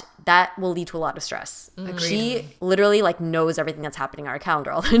 but that will lead to a lot of stress. She literally like knows everything that's happening on our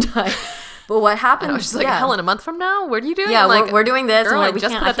calendar all the time. But what happens? She's like, Helen, a month from now, what are you doing? Yeah, like, we're doing this. Girl, and like, we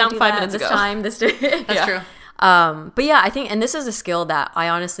just put it down 5 minutes this ago. time, this day. That's true. But yeah, I think, and this is a skill that I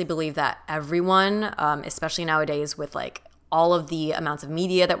honestly believe that everyone, especially nowadays with like all of the amounts of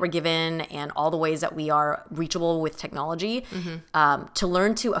media that we're given and all the ways that we are reachable with technology, to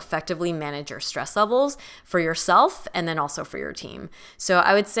learn to effectively manage your stress levels for yourself and then also for your team. So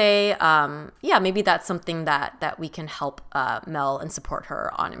I would say, yeah, maybe that's something that we can help Mel and support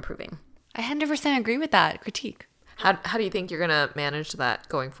her on improving. I 100% agree with that critique. How do you think you're going to manage that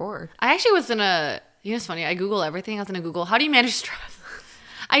going forward? I actually was it's funny, I Google everything. I was going to Google, how do you manage stress?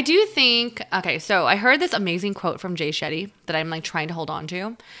 I do think, okay, so I heard this amazing quote from Jay Shetty that I'm like trying to hold on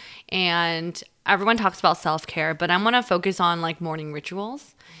to. And everyone talks about self-care, but I'm going to focus on like morning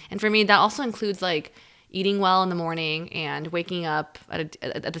rituals. And for me, that also includes like eating well in the morning and waking up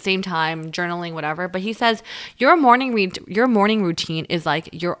at the same time, journaling, whatever. But he says your morning routine is like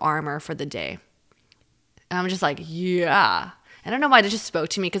your armor for the day. And I'm just like, yeah. I don't know why that just spoke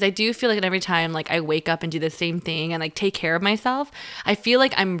to me, because I do feel like every time like I wake up and do the same thing and like take care of myself, I feel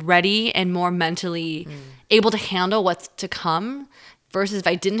like I'm ready and more mentally able to handle what's to come. Versus if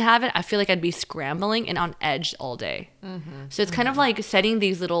I didn't have it, I feel like I'd be scrambling and on edge all day. So it's kind of like setting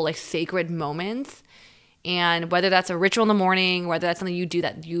these little like sacred moments. And whether that's a ritual in the morning, whether that's something you do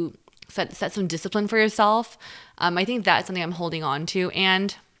that you set some discipline for yourself, I think that's something I'm holding on to.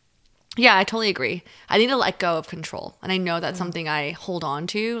 And yeah, I totally agree. I need to let go of control. And I know that's something I hold on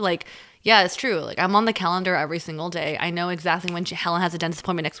to. Like, yeah, it's true. Like, I'm on the calendar every single day. I know exactly when Helen has a dentist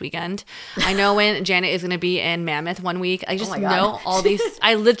appointment next weekend. I know when Janet is going to be in Mammoth one week. I just know all these.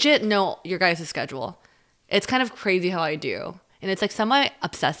 I legit know your guys' schedule. It's kind of crazy how I do. And it's like somewhat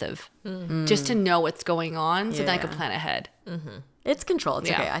obsessive just to know what's going on so then I can plan ahead. It's control. It's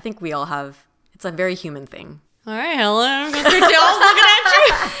okay. I think we all have, it's a very human thing. All right, Helen. Looking at you.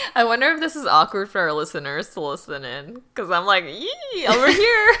 I wonder if this is awkward for our listeners to listen in, because I'm like, yee, over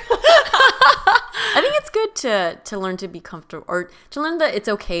here. I think it's good to learn to be comfortable, or to learn that it's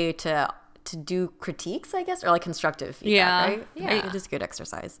okay to do critiques, I guess, or like constructive feedback, right? Yeah. It is good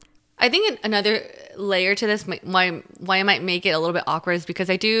exercise. I think another layer to this, why I might make it a little bit awkward, is because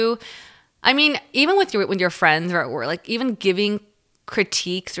even with your friends or like even giving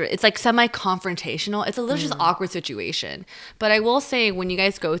critiques, or it's like semi-confrontational, it's a little just awkward situation. But I will say, when you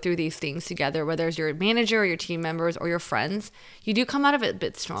guys go through these things together, whether it's your manager or your team members or your friends, you do come out of it a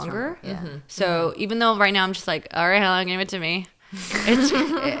bit stronger. So even though right now I'm just like, all right, Helen, give it to me.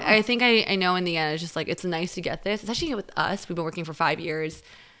 I think I know in the end, it's just like, it's nice to get this, especially with us. We've been working for 5 years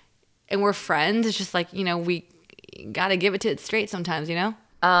and we're friends. It's just like, we gotta give it to it straight sometimes,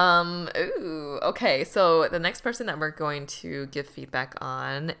 Okay. So the next person that we're going to give feedback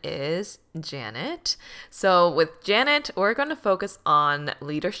on is Janet. So with Janet, we're going to focus on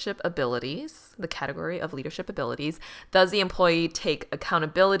leadership abilities, the category of leadership abilities. Does the employee take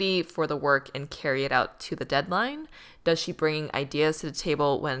accountability for the work and carry it out to the deadline? Does she bring ideas to the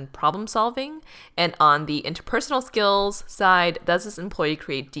table when problem solving? And on the interpersonal skills side, does this employee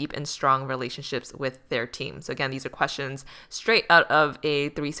create deep and strong relationships with their team? So again, these are questions straight out of a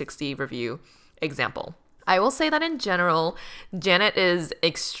 360 review example. I will say that in general, Janet is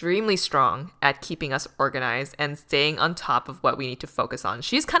extremely strong at keeping us organized and staying on top of what we need to focus on.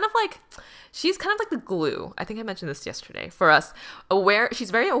 She's kind of like the glue. I think I mentioned this yesterday for us.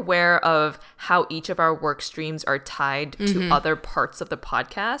 She's very aware of how each of our work streams are tied to other parts of the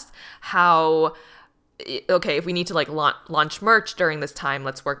podcast. If we need to like launch merch during this time,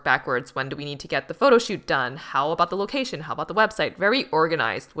 let's work backwards. When do we need to get the photo shoot done? How about the location? How about the website? Very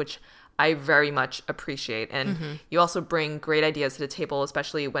organized, which I very much appreciate. And you also bring great ideas to the table,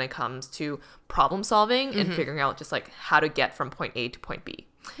 especially when it comes to problem solving and figuring out just like how to get from point A to point B.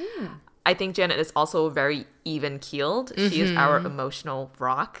 I think Janet is also very even-keeled. She is our emotional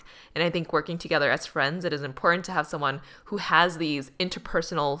rock. And I think working together as friends, it is important to have someone who has these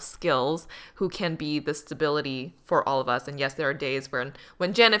interpersonal skills, who can be the stability for all of us. And yes, there are days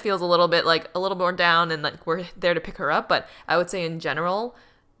when Janet feels a little more down and like we're there to pick her up. But I would say in general,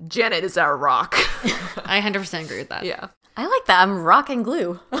 Janet is our rock. I 100% agree with that. Yeah. I like that. I'm rock and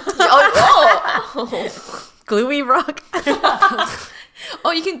glue. Gluey rock.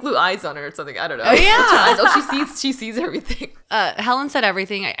 Oh, you can glue eyes on her or something. I don't know. Oh, yeah. She sees everything. Helen said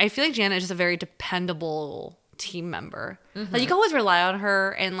everything. I feel like Janet is just a very dependable team member. Like you can always rely on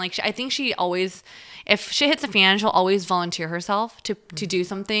her, and like I think she always, if shit hits the fan, she'll always volunteer herself to do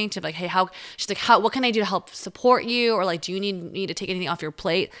something, to like, hey, what can I do to help support you, or like, do you need me to take anything off your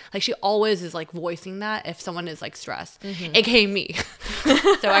plate? Like she always is like voicing that if someone is like stressed, aka me.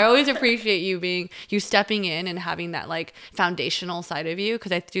 So I always appreciate you stepping in and having that like foundational side of you,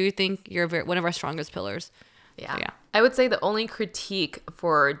 because I do think you're one of our strongest pillars. Yeah. So, yeah. I would say the only critique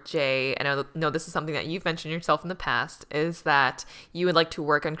for Jay, and I know this is something that you've mentioned yourself in the past, is that you would like to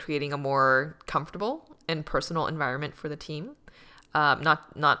work on creating a more comfortable and personal environment for the team.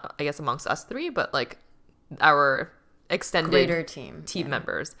 Not I guess amongst us three, but like our extended greater team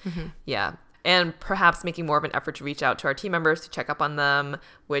members. Yeah. And perhaps making more of an effort to reach out to our team members to check up on them,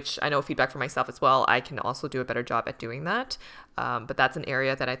 which I know feedback from myself as well. I can also do a better job at doing that. But that's an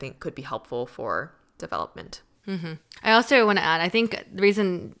area that I think could be helpful for development. I also want to add, I think the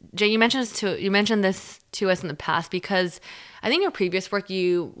reason, Jay, you mentioned this to us in the past, because I think your previous work,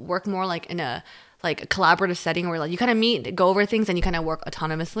 you work more like in a collaborative setting where like you kind of meet, go over things, and you kind of work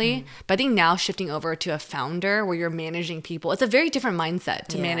autonomously. But I think now shifting over to a founder where you're managing people, it's a very different mindset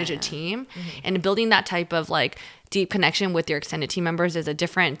to manage a team. And building that type of like deep connection with your extended team members is a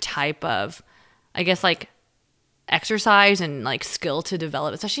different type of, I guess, like exercise and like skill to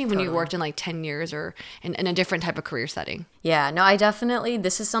develop, especially when you worked in like 10 years or in a different type of career setting. Yeah, no,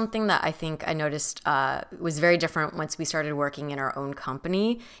 this is something that I think I noticed was very different once we started working in our own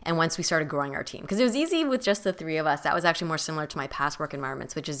company and once we started growing our team. Because it was easy with just the three of us. That was actually more similar to my past work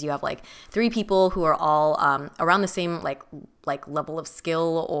environments, which is you have like three people who are all around the same like level of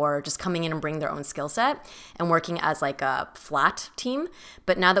skill, or just coming in and bring their own skill set and working as like a flat team.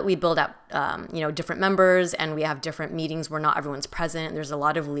 But now that we build out different members and we have different meetings where not everyone's present, there's a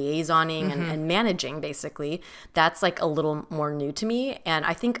lot of liaisoning and managing, basically. That's like a little more new to me, and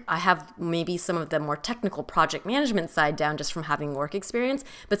I think I have maybe some of the more technical project management side down just from having work experience,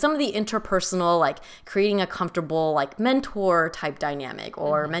 but some of the interpersonal, like creating a comfortable like mentor type dynamic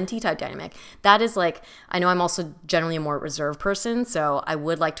or mentee type dynamic, that is like, I know I'm also generally a more reserved person, so I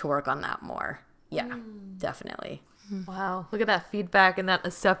would like to work on that more. Yeah, definitely. Wow, look at that feedback and that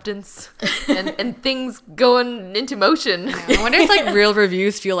acceptance and things going into motion. I wonder if like real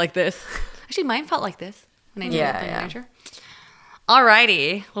reviews feel like this. Actually, mine felt like this when I did the manager.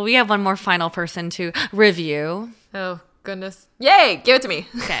 Alrighty, well, we have one more final person to review. Oh goodness! Yay! Give it to me.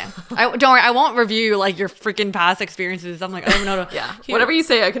 Okay. Don't worry, I won't review like your freaking past experiences. I'm like, I don't know. Yeah. Whatever you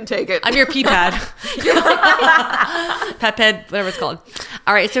say, I can take it. I'm your P-pad. Pet-pad, whatever it's called.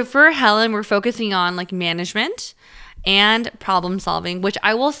 All right. So for Helen, we're focusing on like management and problem solving, which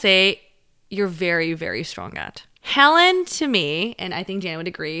I will say you're very, very strong at. Helen, to me, and I think Jan would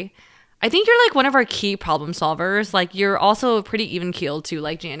agree, I think you're like one of our key problem solvers. Like you're also pretty even keeled too,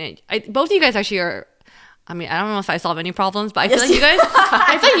 like Janet. Both of you guys actually are. I mean, I don't know if I solve any problems, but I feel like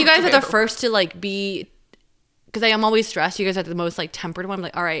you guys are the first to like be, because I am always stressed. You guys are the most like tempered one. I'm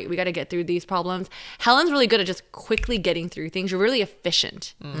like, all right, we got to get through these problems. Helen's really good at just quickly getting through things. You're really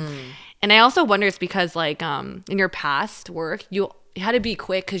efficient. And I also wonder it's because like in your past work, you had to be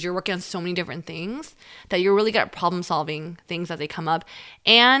quick because you're working on so many different things that you're really good at problem solving things as they come up.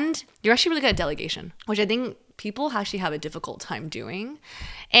 And you're actually really good at delegation, which I think people actually have a difficult time doing.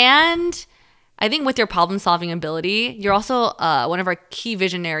 And I think with your problem solving ability, you're also one of our key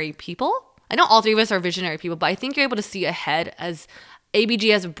visionary people. I know all three of us are visionary people, but I think you're able to see ahead as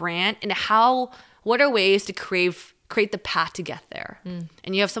ABG as a brand and what are ways to create the path to get there.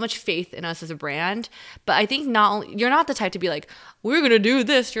 And you have so much faith in us as a brand. But I think you're not the type to be like, we're going to do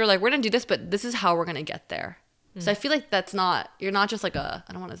this. You're like, we're going to do this, but this is how we're going to get there. So I feel like you're not just like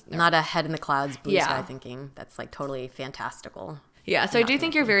not a head in the clouds, blue sky thinking. That's like totally fantastical. Yeah. So I do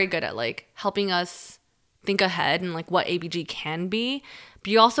think you're very good at like helping us think ahead and like what ABG can be.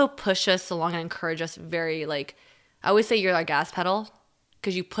 But you also push us along and encourage us very like, I always say you're our gas pedal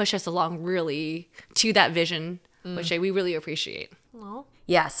because you push us along really to that vision, which we really appreciate. Well,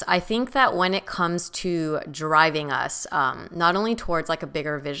 yes, I think that when it comes to driving us, not only towards like a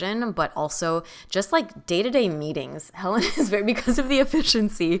bigger vision, but also just like day-to-day meetings, Helen is because of the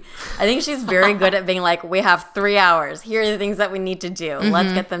efficiency. I think she's very good at being like, we have 3 hours. Here are the things that we need to do.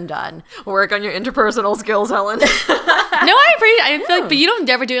 Let's get them done. Work on your interpersonal skills, Helen. No, I feel like, but you don't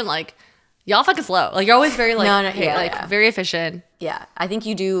ever do it like, y'all fucking slow. Like you're always very like, very efficient. Yeah, I think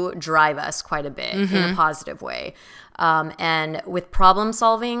you do drive us quite a bit in a positive way. And with problem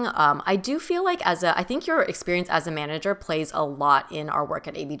solving, I do feel like I think your experience as a manager plays a lot in our work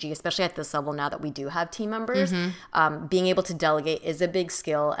at ABG, especially at this level now that we do have team members. Being able to delegate is a big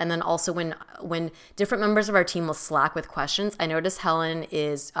skill. And then also when different members of our team will slack with questions, I notice Helen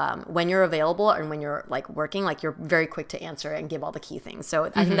is, when you're available and when you're like working, like you're very quick to answer and give all the key things. So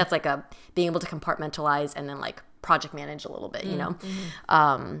I think that's like being able to compartmentalize and then like project manage a little bit, you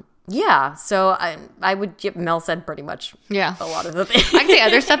know? Yeah, so I would give, Mel said pretty much a lot of the things. I can say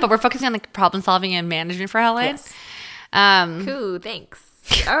other stuff, but we're focusing on like problem solving and management for Helen. Yes. Cool,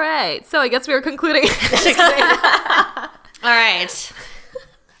 thanks. All right, so I guess we were concluding. All right.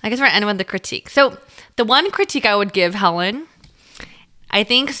 I guess we're ending with the critique. So the one critique I would give Helen, I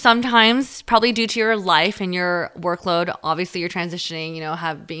think sometimes probably due to your life and your workload, obviously you're transitioning,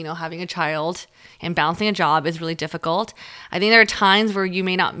 having a child and balancing a job is really difficult. I think there are times where you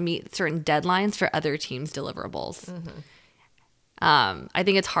may not meet certain deadlines for other teams' deliverables. I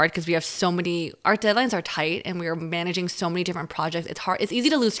think it's hard because we have our deadlines are tight and we are managing so many different projects. It's hard. It's easy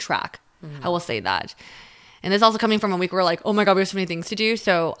to lose track. I will say that. And this also coming from a week where we're like, oh my God, we have so many things to do.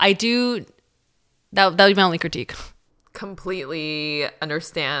 So that would be my only critique. Completely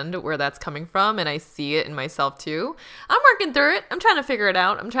understand where that's coming from, and I see it in myself too. I'm working through it. I'm trying to figure it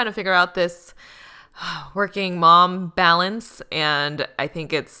out. I'm trying to figure out this working mom balance, and I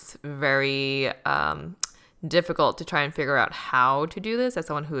think it's very difficult to try and figure out how to do this as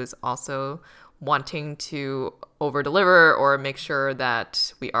someone who is also wanting to over deliver or make sure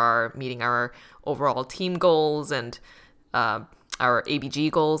that we are meeting our overall team goals and our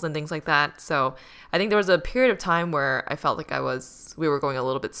ABG goals and things like that. So I think there was a period of time where I felt like we were going a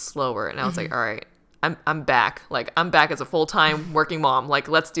little bit slower, and I was like, all right, I'm back. Like, I'm back as a full-time working mom. Like,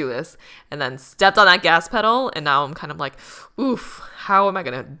 let's do this. And then stepped on that gas pedal, and now I'm kind of like, oof, how am I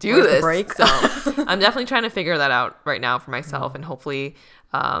going to do Where's this? the brake? So I'm definitely trying to figure that out right now for myself, and hopefully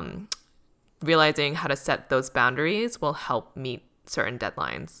realizing how to set those boundaries will help meet certain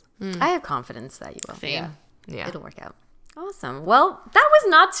deadlines. I have confidence that you will. Same. Yeah. It'll work out. Awesome. Well, that was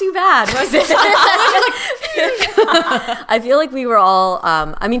not too bad, was it? I feel like we were all,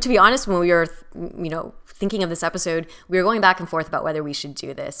 to be honest, when we were, thinking of this episode, we were going back and forth about whether we should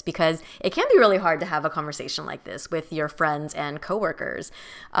do this because it can be really hard to have a conversation like this with your friends and coworkers.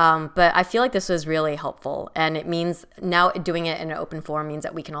 But I feel like this was really helpful, and it means now doing it in an open forum means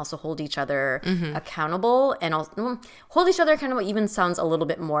that we can also hold each other accountable, and also, hold each other accountable even sounds a little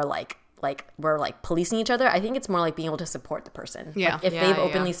bit more like we're like policing each other. I think it's more like being able to support the person. Yeah. Like if they've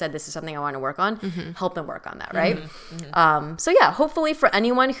openly said this is something I want to work on, help them work on that, right? So yeah, hopefully for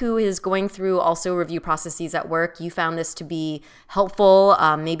anyone who is going through also review processes at work, you found this to be helpful.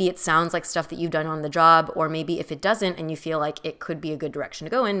 Maybe it sounds like stuff that you've done on the job, or maybe if it doesn't and you feel like it could be a good direction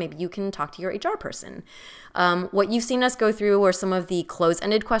to go in, maybe you can talk to your HR person. What you've seen us go through are some of the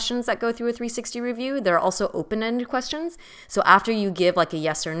close-ended questions that go through a 360 review. There are also open-ended questions. So after you give like a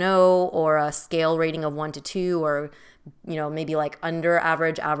yes or no, or a scale rating of 1 to 2, or maybe like under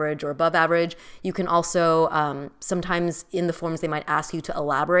average, average, or above average, you can also sometimes in the forms they might ask you to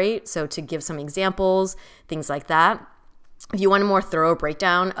elaborate, so to give some examples, things like that. If you want a more thorough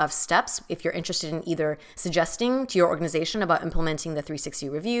breakdown of steps, if you're interested in either suggesting to your organization about implementing the 360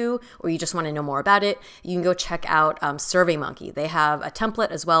 review, or you just want to know more about it, you can go check out SurveyMonkey. They have a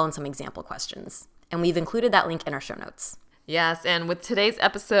template as well and some example questions. And we've included that link in our show notes. Yes, and with today's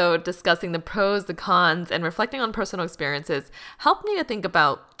episode discussing the pros, the cons, and reflecting on personal experiences, helped me to think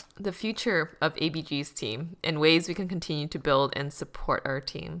about the future of ABG's team and ways we can continue to build and support our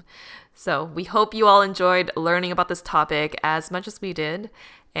team. So we hope you all enjoyed learning about this topic as much as we did,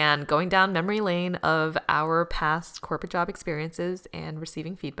 and going down memory lane of our past corporate job experiences and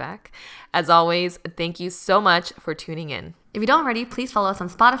receiving feedback. As always, thank you so much for tuning in. If you don't already, please follow us on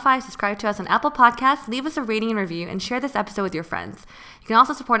Spotify, subscribe to us on Apple Podcasts, leave us a rating and review, and share this episode with your friends. You can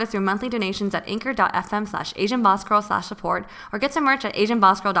also support us through monthly donations at anchor.fm/AsianBossGirl/support, or get some merch at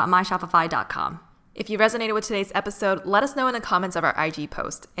asianbossgirl.myshopify.com. If you resonated with today's episode, let us know in the comments of our IG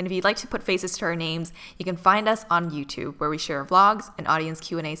post. And if you'd like to put faces to our names, you can find us on YouTube, where we share vlogs, an audience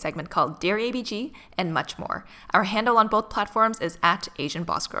Q&A segment called Dear ABG, and much more. Our handle on both platforms is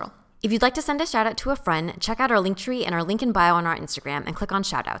 @AsianBossGirl. If you'd like to send a shout out to a friend, check out our Linktree and our link in bio on our Instagram and click on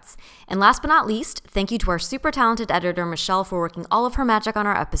shoutouts. And last but not least, thank you to our super talented editor, Michelle, for working all of her magic on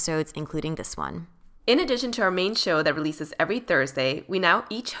our episodes, including this one. In addition to our main show that releases every Thursday, we now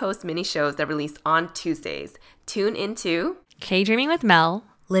each host mini shows that release on Tuesdays. Tune into K-Dreaming with Mel,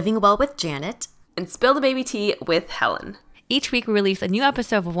 Living Well with Janet, and Spill the Baby Tea with Helen. Each week we release a new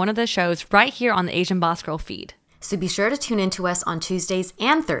episode of one of the shows right here on the Asian Boss Girl feed. So be sure to tune in to us on Tuesdays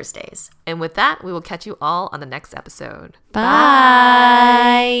and Thursdays. And with that, we will catch you all on the next episode. Bye.